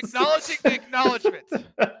 Yeah, I am acknowledging the acknowledgement.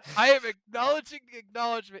 I am acknowledging the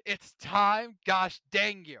acknowledgement. It's time. Gosh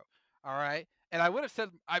dang you. All right. And I would have said,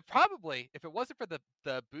 I probably, if it wasn't for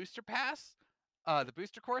the booster pass, the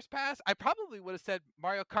booster course pass, I probably would have said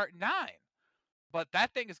Mario Kart 9. But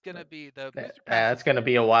that thing is going to be the booster pass. It's going to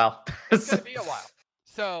be a while. It's going to be a while.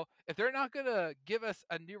 So if they're not going to give us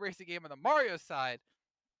a new racing game on the Mario side,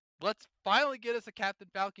 let's finally get us a Captain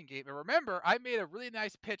Falcon game. And remember, I made a really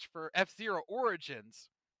nice pitch for F-Zero Origins.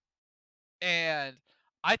 And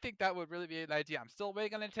I think that would really be an idea. I'm still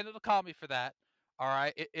waiting on Nintendo to call me for that. All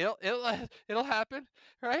right, it'll happen,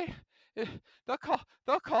 right?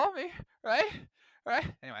 They'll call me, right? Right?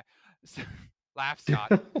 Anyway, laugh,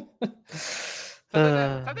 Scott.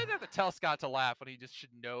 Sometimes I have to tell Scott to laugh when he just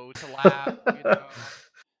should know to laugh, you know.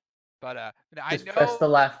 But I know. Press the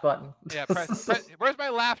laugh button. Yeah, press. Where's my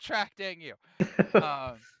laugh track? Dang you.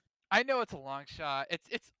 I know it's a long shot.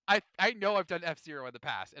 I know I've done F-Zero in the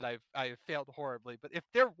past and I've failed horribly. But if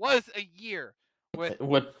there was a year with, it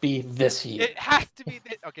would be this year. It has to be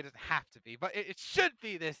this. Okay, it doesn't have to be, but it should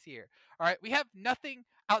be this year. All right, we have nothing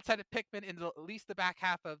outside of Pikmin in at least the back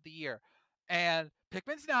half of the year, and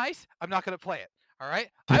Pikmin's nice. I'm not gonna play it. All right,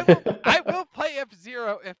 I will play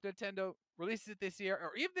F-Zero if Nintendo releases it this year,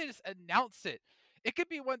 or even they just announce it. It could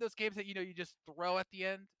be one of those games that you just throw at the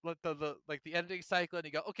end, like the ending cycle, and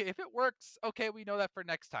you go, okay, if it works, okay, we know that for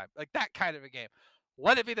next time, like that kind of a game.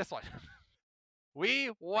 Let it be this one.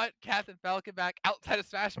 We want Captain Falcon back outside of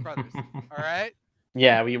Smash Brothers. All right?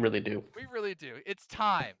 Yeah, we really do. We really do. It's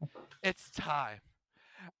time. It's time.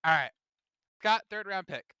 All right. Scott, third round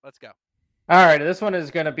pick. Let's go. All right, this one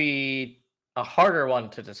is going to be a harder one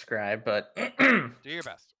to describe, but do your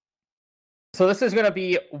best. So this is going to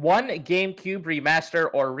be one GameCube remaster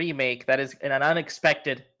or remake that is an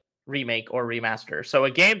unexpected remake or remaster. So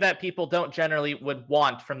a game that people don't generally would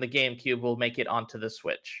want from the GameCube will make it onto the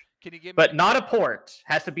Switch. Can you give me but not a port.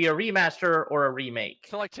 Has to be a remaster or a remake.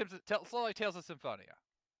 So like Tales of Symphonia.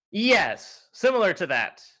 Yes, similar to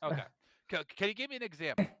that. Okay. Can you give me an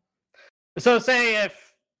example? So say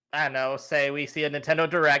if, I don't know, say we see a Nintendo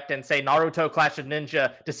Direct and say Naruto Clash of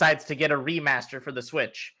Ninja decides to get a remaster for the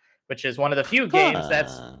Switch, which is one of the few games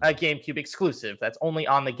that's a GameCube exclusive. That's only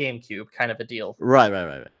on the GameCube kind of a deal. Right.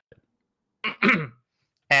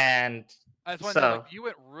 And I just want to know, like, you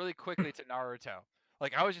went really quickly to Naruto.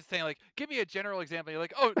 Like, I was just saying, like, give me a general example. You're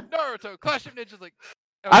like, oh, Naruto, Clash of Ninjas, like...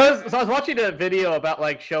 Okay. I was watching a video about,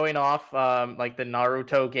 like, showing off, like, the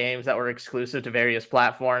Naruto games that were exclusive to various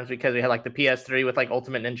platforms, because we had, like, the PS3 with, like,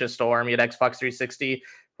 Ultimate Ninja Storm, you had Xbox 360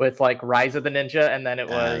 with, like, Rise of the Ninja, and then it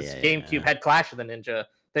was GameCube had Clash of the Ninja.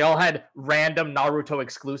 They all had random Naruto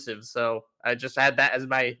exclusives, so I just had that as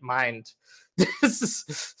my mind.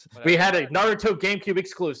 We had a Naruto GameCube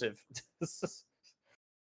exclusive. It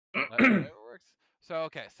works. So,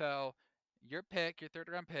 okay, so your third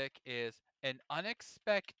round pick is an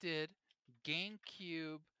unexpected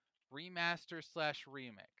GameCube remaster /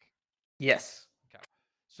 remake. Yes. Okay.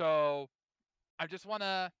 So I want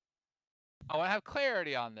to have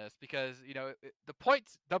clarity on this because, the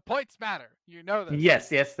points matter. You know this.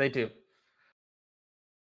 Yes, they do.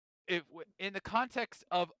 If in the context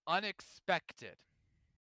of unexpected,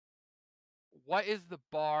 what is the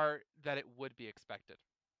bar that it would be expected?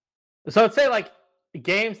 So I'd say, like,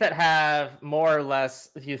 games that have more or less,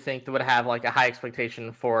 you think, that would have, like, a high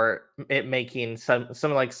expectation for it making some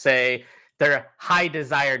like, say, they're high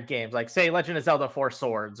desired games, like, say, Legend of Zelda 4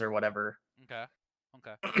 Swords or whatever. Okay.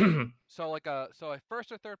 So a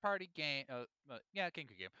first or third party game,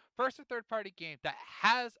 GameCube game, first or third party game that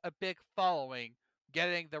has a big following,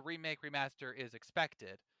 getting the remake remaster is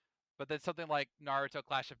expected, but then something like Naruto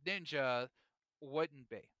Clash of Ninja wouldn't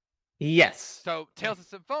be. Yes. So Tales of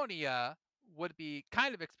Symphonia would be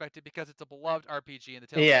kind of expected because it's a beloved RPG in the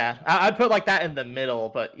Tales. Yeah, I'd put like that in the middle,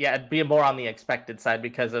 but yeah, it'd be more on the expected side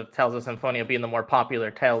because of Tales of Symphonia being the more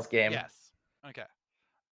popular Tales game. Yes. Okay.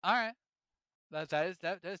 All right. That is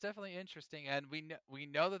definitely interesting, and we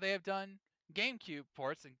know that they have done GameCube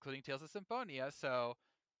ports, including Tales of Symphonia,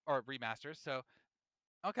 or remasters. So,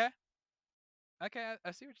 okay, I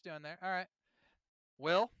see what you're doing there. All right,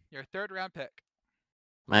 Will, your third round pick.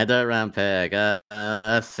 My third round pick.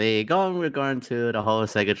 Let's see. We're going to the whole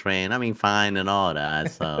Sega train. I mean, fine and all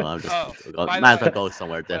that. So I'm just might as well go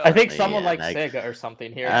somewhere different. I think someone likes Sega or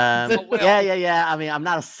something here. Yeah. I mean, I'm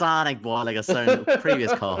not a Sonic boy like a certain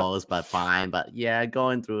previous co-host, but fine. But yeah,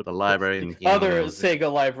 going through the library and other Sega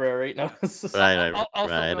library. No. Right.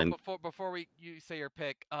 Also, before you say your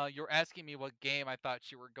pick, you're asking me what game I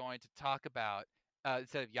thought you were going to talk about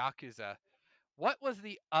instead of Yakuza. What was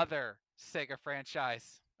the other Sega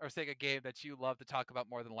franchise or Sega game that you love to talk about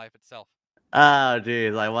more than life itself? Oh,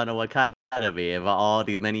 geez, I wonder what kind of be of all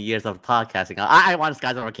these many years of podcasting. I want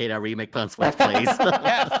Skies of Arcadia remake on Switch, please.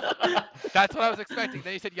 Yes, that's what I was expecting.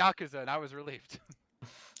 Then you said Yakuza, and I was relieved.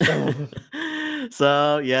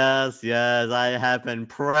 So yes, I have been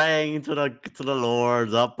praying to the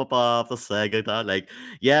lords up above the Sega. Like,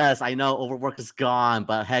 yes, I know Overwork is gone,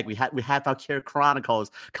 but heck, we had Valkyria Chronicles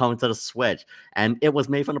coming to the Switch, and it was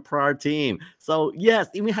made from the prior team. So yes,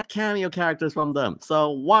 even we had cameo characters from them. So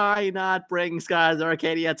why not bring Skies of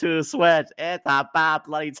Arcadia to Switch? It's about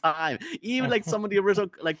bloody time. Even like some of the original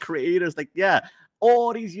like creators, like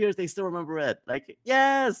all these years, they still remember it. Like,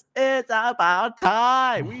 yes, it's about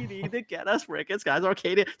time. We need to get us freaking Skies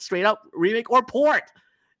Arcadia straight up remake or port.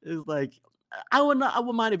 It's like, I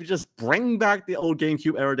wouldn't mind if you just bring back the old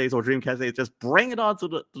GameCube era days or Dreamcast days. Just bring it onto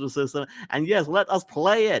the system, and yes, let us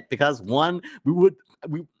play it. Because I'm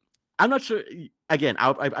not sure. Again,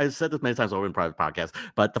 I said this many times over in private podcasts,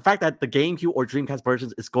 but the fact that the GameCube or Dreamcast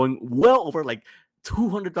versions is going well over like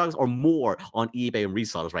 $200 or more on eBay and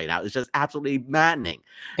resellers right now is just absolutely maddening.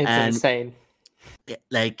 It's insane.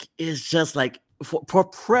 It's just like for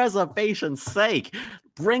preservation's sake,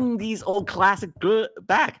 bring these old classic good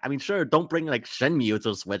back. I mean, sure, don't bring like Shenmue to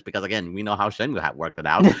the Switch because again, we know how Shenmue had worked it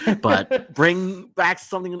out. But bring back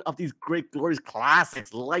something of these great glorious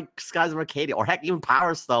classics like Skies of Arcadia or heck, even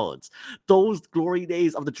Power Stones. Those glory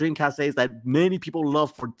days of the Dreamcast days that many people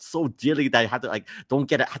love for so dearly that have to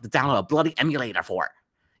have to download a bloody emulator for.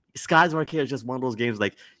 Skies of Arcadia is just one of those games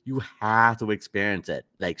like you have to experience it.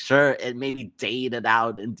 Like, sure, it may be dated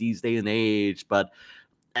out in these day and age, but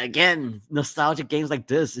again, nostalgic games like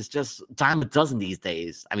this is just dime a dozen these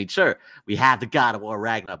days. I mean, sure, we have the God of War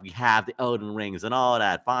Ragnarok, we have the Elden Rings and all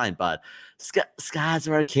that, fine, but Skies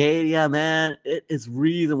of Arcadia, man, it is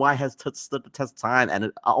reason why it has stood the test of time,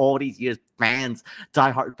 and all these years,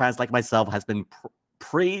 diehard fans like myself, has been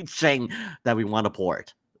preaching that we want to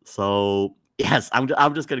port. So yes, I'm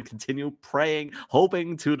just going to continue praying,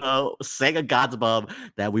 hoping to the Sega gods above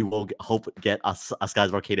that we will get a Skies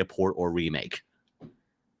of Arcadia port or remake.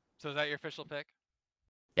 So is that your official pick?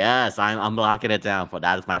 Yes, I'm locking it down. For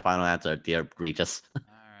that is my final answer, dear Regis. All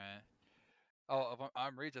right. Oh,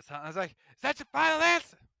 I'm Regis, huh? I was like, is that your final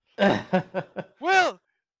answer? Will,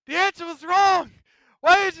 the answer was wrong.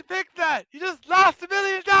 Why did you pick that? You just lost $1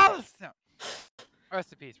 million. No.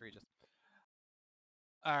 Rest in peace, Regis.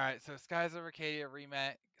 All right, so Skies of Arcadia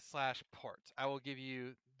remake / port. I will give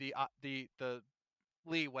you the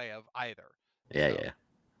leeway of either. Yeah.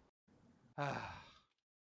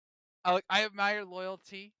 I admire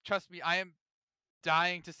loyalty. Trust me, I am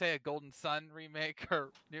dying to say a Golden Sun remake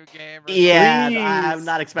or new game. I'm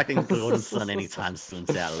not expecting Golden Sun anytime soon,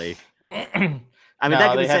 sadly. I mean,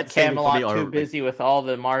 they have Camelot too busy with all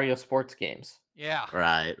the Mario sports games. Yeah.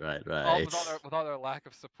 Right. With all their lack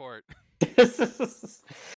of support. With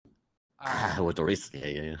the risk,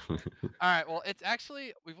 yeah. All right. Well, it's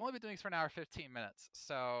actually we've only been doing this for an hour 15 minutes.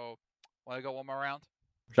 So, want to go one more round?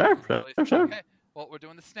 Sure. Okay. Well, we're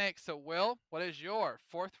doing the snake. So, Will, what is your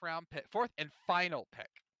fourth and final pick?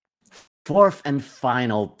 Fourth and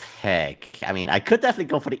final pick. I mean, I could definitely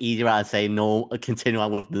go for the easy route and say no, continue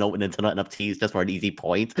on with no Nintendo NFTs just for an easy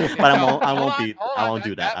point. But I won't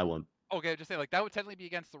do that. I won't. Okay, just say like that would technically be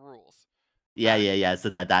against the rules. Yeah. So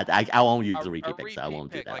that I won't use a repeat pick, so I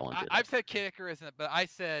won't do that. I've said Kid Icarus, but I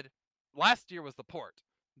said last year was the port.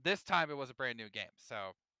 This time it was a brand new game. So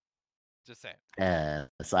just saying.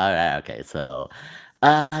 So, all right, okay. So,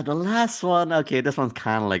 the last one. Okay, this one's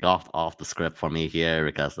kind of like off the script for me here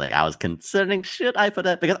because like I was considering should I put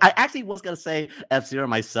it because I actually was gonna say F-Zero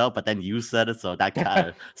myself, but then you said it, so that kind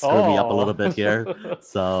of screwed me up a little bit here.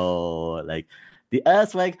 So like the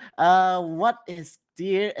Earthquake, what is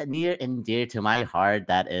near and dear to my heart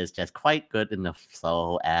that is just quite good enough.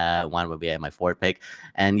 So one would be my fourth pick,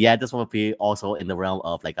 and yeah, this one would be also in the realm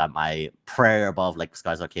of like my prayer above like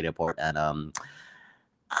Skies Arcadia port, and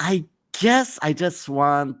I guess I just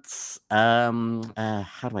want how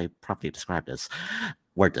do I properly describe this?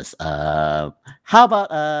 Word this. How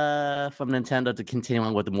about from Nintendo to continue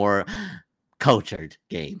on with the more cultured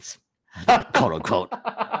games, quote unquote.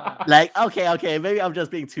 Like okay, maybe I'm just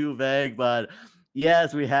being too vague, but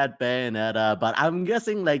Yes, we had Bayonetta, but I'm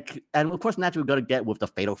guessing and of course naturally we're gonna get with the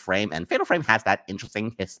Fatal Frame, and Fatal Frame has that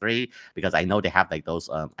interesting history because I know they have those.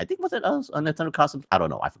 I think was it a Nintendo costumes? I don't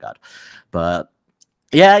know, I forgot, but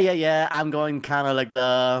yeah. I'm going kind of like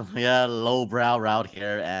the lowbrow route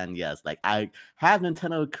here, and yes, I have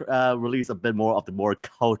Nintendo release a bit more of the more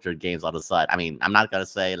cultured games on the side. I mean, I'm not gonna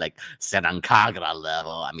say Senan Kagura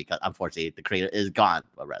level. I mean, because unfortunately the creator is gone,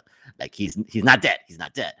 but he's not dead. He's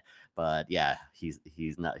not dead. But yeah, he's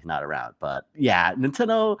not around. But yeah,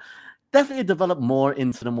 Nintendo definitely develop more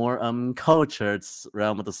into the more cultured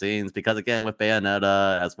realm of the scenes, because again with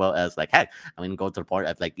Bayonetta, as well as heck, I mean, go to the point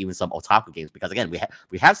of even some otaku games, because again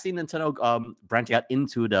we have seen Nintendo branching out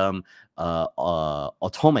into the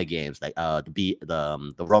otome games,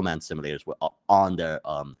 the romance simulators were on their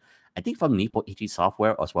I think from Nippon Ichi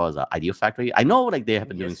Software, as well as Idea Factory. I know they have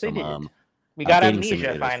been doing some we got dating Amnesia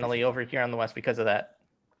simulators finally over here on the West because of that.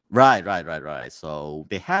 Right. So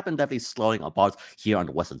they have been definitely slowing apart here on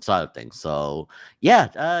the western side of things. So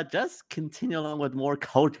yeah, just continue along with more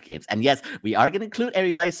culture games. And yes, we are going to include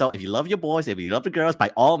everybody. So if you love your boys, if you love the girls, by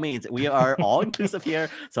all means, we are all inclusive here.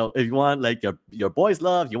 So if you want your boys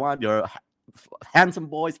love, you want your handsome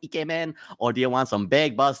boys, ikemen, or do you want some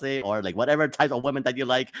big busty or whatever type of women that you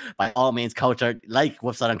like, by all means, culture, like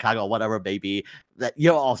with Southern Kaga or whatever, baby, that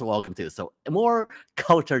you're also welcome to. So more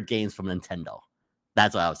culture games from Nintendo.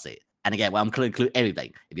 That's what I would say. And again, I'm going to include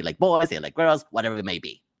everything. If you like boys, if you like girls, whatever it may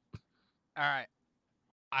be. All right.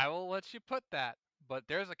 I will let you put that, but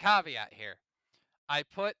there's a caveat here. I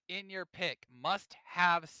put in your pick must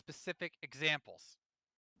have specific examples.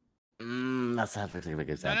 Let's have specific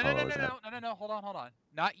examples. No. Hold on.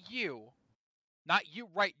 Not you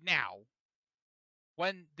right now.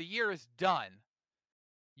 When the year is done,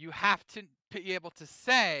 you have to be able to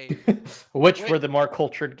say which were the more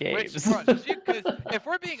cultured games. Because if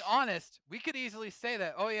we're being honest, we could easily say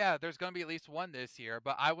that, oh yeah, there's going to be at least one this year,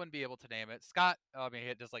 but I wouldn't be able to name it. Scott, I mean,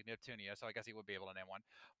 he does like Neptunia, so I guess he would be able to name one.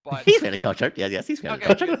 But he's fairly cultured. Yes, he's fairly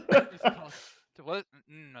cultured.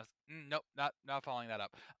 Nope, not following that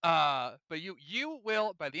up. But you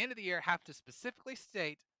will, by the end of the year, have to specifically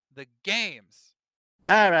state the games.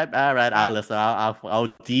 All right. I'll listen.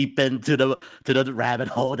 I'll deep into the rabbit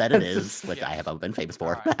hole that it is, which I have been famous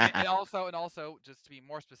for. Right. and also, just to be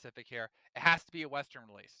more specific here, it has to be a Western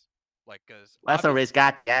release. Because Western release,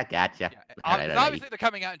 gotcha. Yeah, obviously they're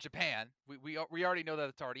coming out in Japan. We already know that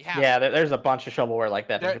it's already happened. Yeah, there's a bunch of shovelware like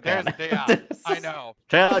that in Japan. I know.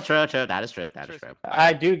 True. That is true.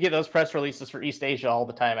 I do get those press releases for East Asia all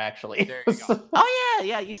the time, actually. There you go. Oh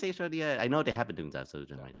yeah, East Asia. Yeah, I know they have been doing that. So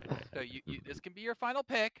this can be your final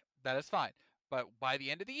pick. That is fine. But by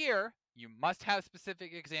the end of the year, you must have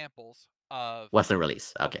specific examples of Western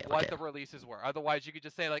release. Okay. What the releases were. Otherwise, you could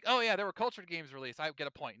just say oh yeah, there were cultured games released. I get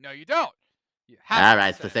a point. No, you don't. You have all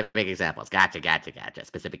right, specific examples. Gotcha.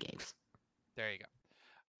 Specific games. There you go.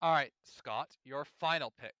 All right, Scott, your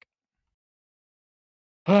final pick.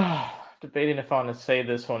 Debating if I want to say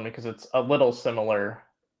this one because it's a little similar.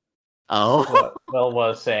 Oh, to what Will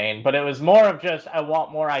was saying, but it was more of just I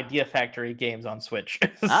want more Idea Factory games on Switch.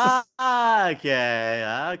 Okay.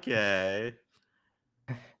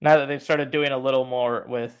 Now that they've started doing a little more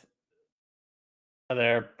with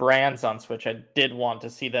their brands on Switch, I did want to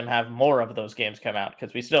see them have more of those games come out,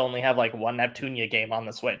 because we still only have one Neptunia game on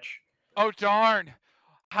the Switch. Oh darn!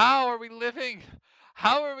 How are we living?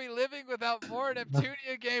 How are we living without more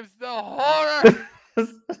Neptunia games? The horror!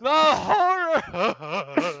 The horror!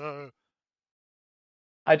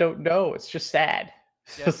 I don't know. It's just sad.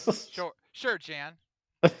 Yes, sure, Jan.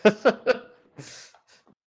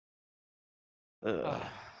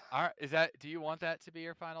 All right, do you want that to be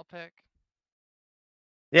your final pick?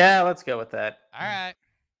 Yeah, let's go with that. All right.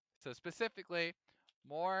 So specifically,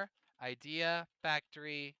 more Idea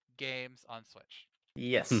Factory games on Switch.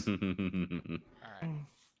 Yes. All right.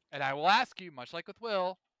 And I will ask you, much like with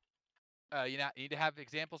Will, you need to have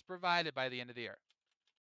examples provided by the end of the year.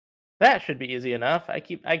 That should be easy enough. I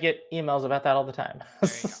get emails about that all the time.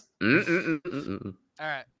 All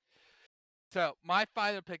right. So my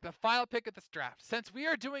final pick, the final pick of this draft, since we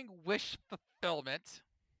are doing wish fulfillment,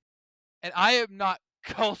 and I am not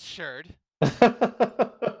cultured.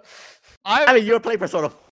 I mean, you're playing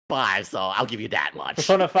Persona 5, so I'll give you that much.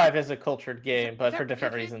 Persona 5 is a cultured game, but for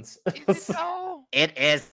different reasons. Is it though? It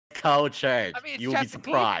is cultured. I mean, it's you'll be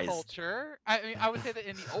surprised. Culture. I mean, I would say that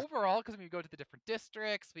in the overall, because when we go to the different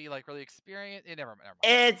districts, we really experience. Never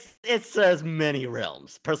mind. It serves many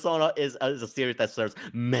realms. Persona is a series that serves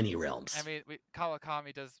many realms. I mean,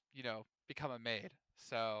 Kawakami does, become a maid,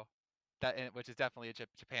 so which is definitely a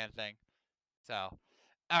Japan thing. So, all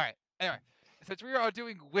right. Anyway, since we are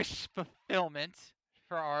doing wish fulfillment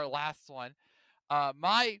for our last one,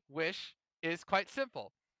 my wish is quite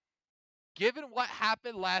simple. Given what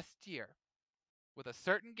happened last year with a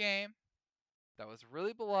certain game that was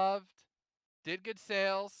really beloved, did good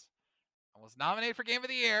sales, and was nominated for Game of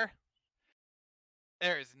the Year,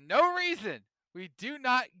 there is no reason we do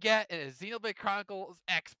not get a Xenoblade Chronicles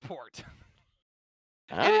export.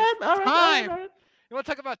 It is time. You want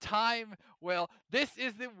to talk about time? Well, this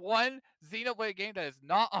is the one Xenoblade game that is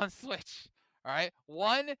not on Switch. All right,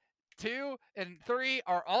 1, 2, and 3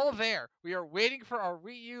 are all there. We are waiting for our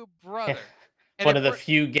Wii U brother. And one of the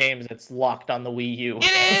few games that's locked on the Wii U.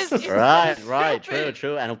 It is. It's right.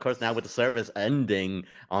 True. And of course, now with the service ending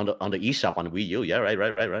on the eShop on the Wii U, yeah,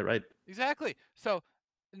 right. Exactly. So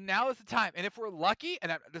now is the time, and if we're lucky,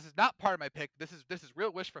 and this is not part of my pick, this is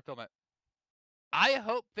real wish fulfillment. I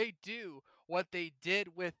hope they do what they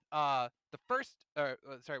did with the first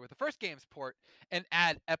game's port and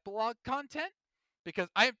add epilogue content, because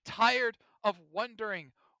I'm tired of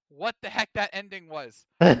wondering what the heck that ending was.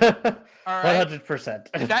 All right,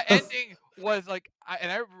 100%. That ending was like,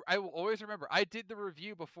 I will always remember. I did the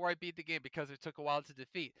review before I beat the game because it took a while to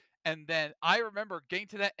defeat, and then I remember getting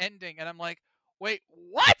to that ending, and I'm like, wait,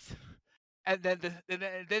 what? And then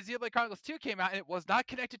Xenoblade Chronicles 2 came out, and it was not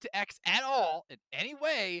connected to X at all in any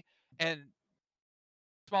way. And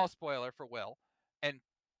small spoiler for Will and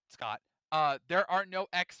Scott, there are no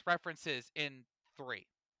X references in 3.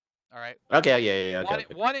 All right. Okay. Yeah. Okay.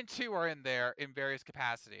 1 and 2 are in there in various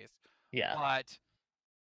capacities. Yeah. But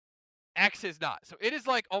X is not. So it is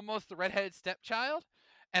like almost the redheaded stepchild,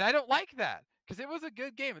 and I don't like that because it was a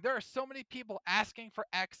good game. There are so many people asking for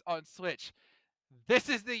X on Switch. This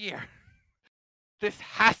is the year. This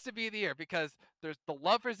has to be the year because the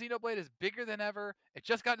love for Xenoblade is bigger than ever. It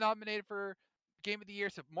just got nominated for Game of the Year,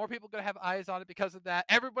 so more people are gonna have eyes on it because of that.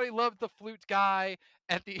 Everybody loved the flute guy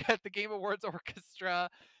at the Game Awards orchestra.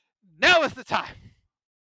 Now is the time.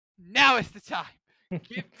 Now is the time.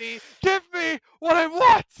 Give me what I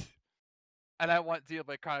want. And I want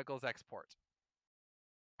Xenoblade Chronicles export.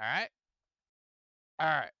 All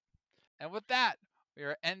right. And with that, we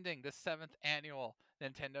are ending the 7th annual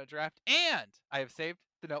Nintendo Draft, and I have saved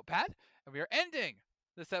the notepad, and we are ending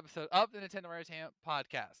this episode of the Nintendo Entertainment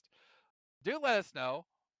Podcast. Do let us know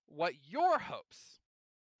what your hopes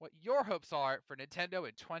are for Nintendo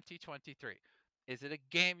in 2023. Is it a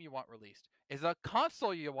game you want released? Is it a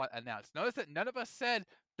console you want announced? Notice that none of us said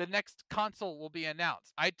the next console will be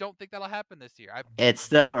announced. I don't think that'll happen this year. It's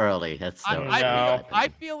still early. I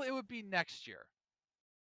feel it would be next year.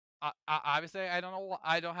 Obviously, I don't know.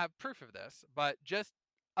 I don't have proof of this, but just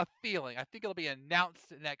a feeling. I think it'll be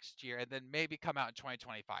announced next year and then maybe come out in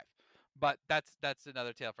 2025. But that's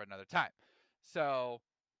another tale for another time. So,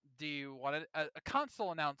 do you want a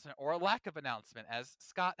console announcement or a lack of announcement, as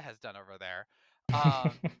Scott has done over there?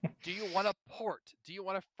 Do you want a port? Do you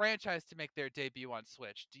want a franchise to make their debut on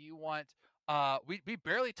Switch? Do you want we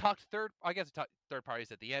barely talked third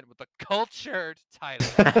parties at the end with the cultured title.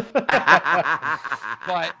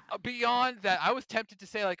 But beyond that, I was tempted to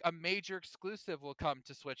say like a major exclusive will come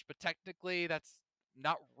to Switch, but technically that's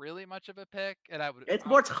not really much of a pick, and it's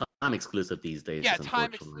more time exclusive these days. Yeah,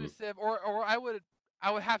 time exclusive, or I would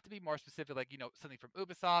have to be more specific, like, something from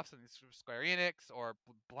Ubisoft, something from Square Enix, or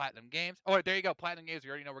Platinum Games. Oh, there you go, Platinum Games. We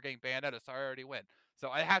already know we're getting Bayonetta, so I already win. So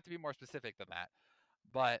I have to be more specific than that.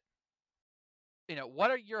 But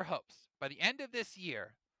what are your hopes by the end of this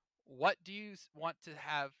year? What do you want to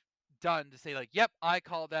have done to say like, yep, I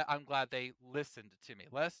called that. I'm glad they listened to me.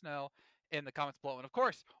 Let us know in the comments below. And of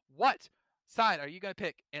course, what side are you going to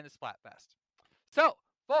pick in the Splatfest? So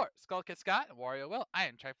for Skull Kid Scott and Wario Will, I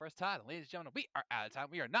am Triforce Todd, and ladies and gentlemen, we are out of time.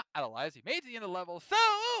 We are not out of lives. We made it to the end of the level,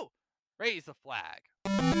 so raise the flag.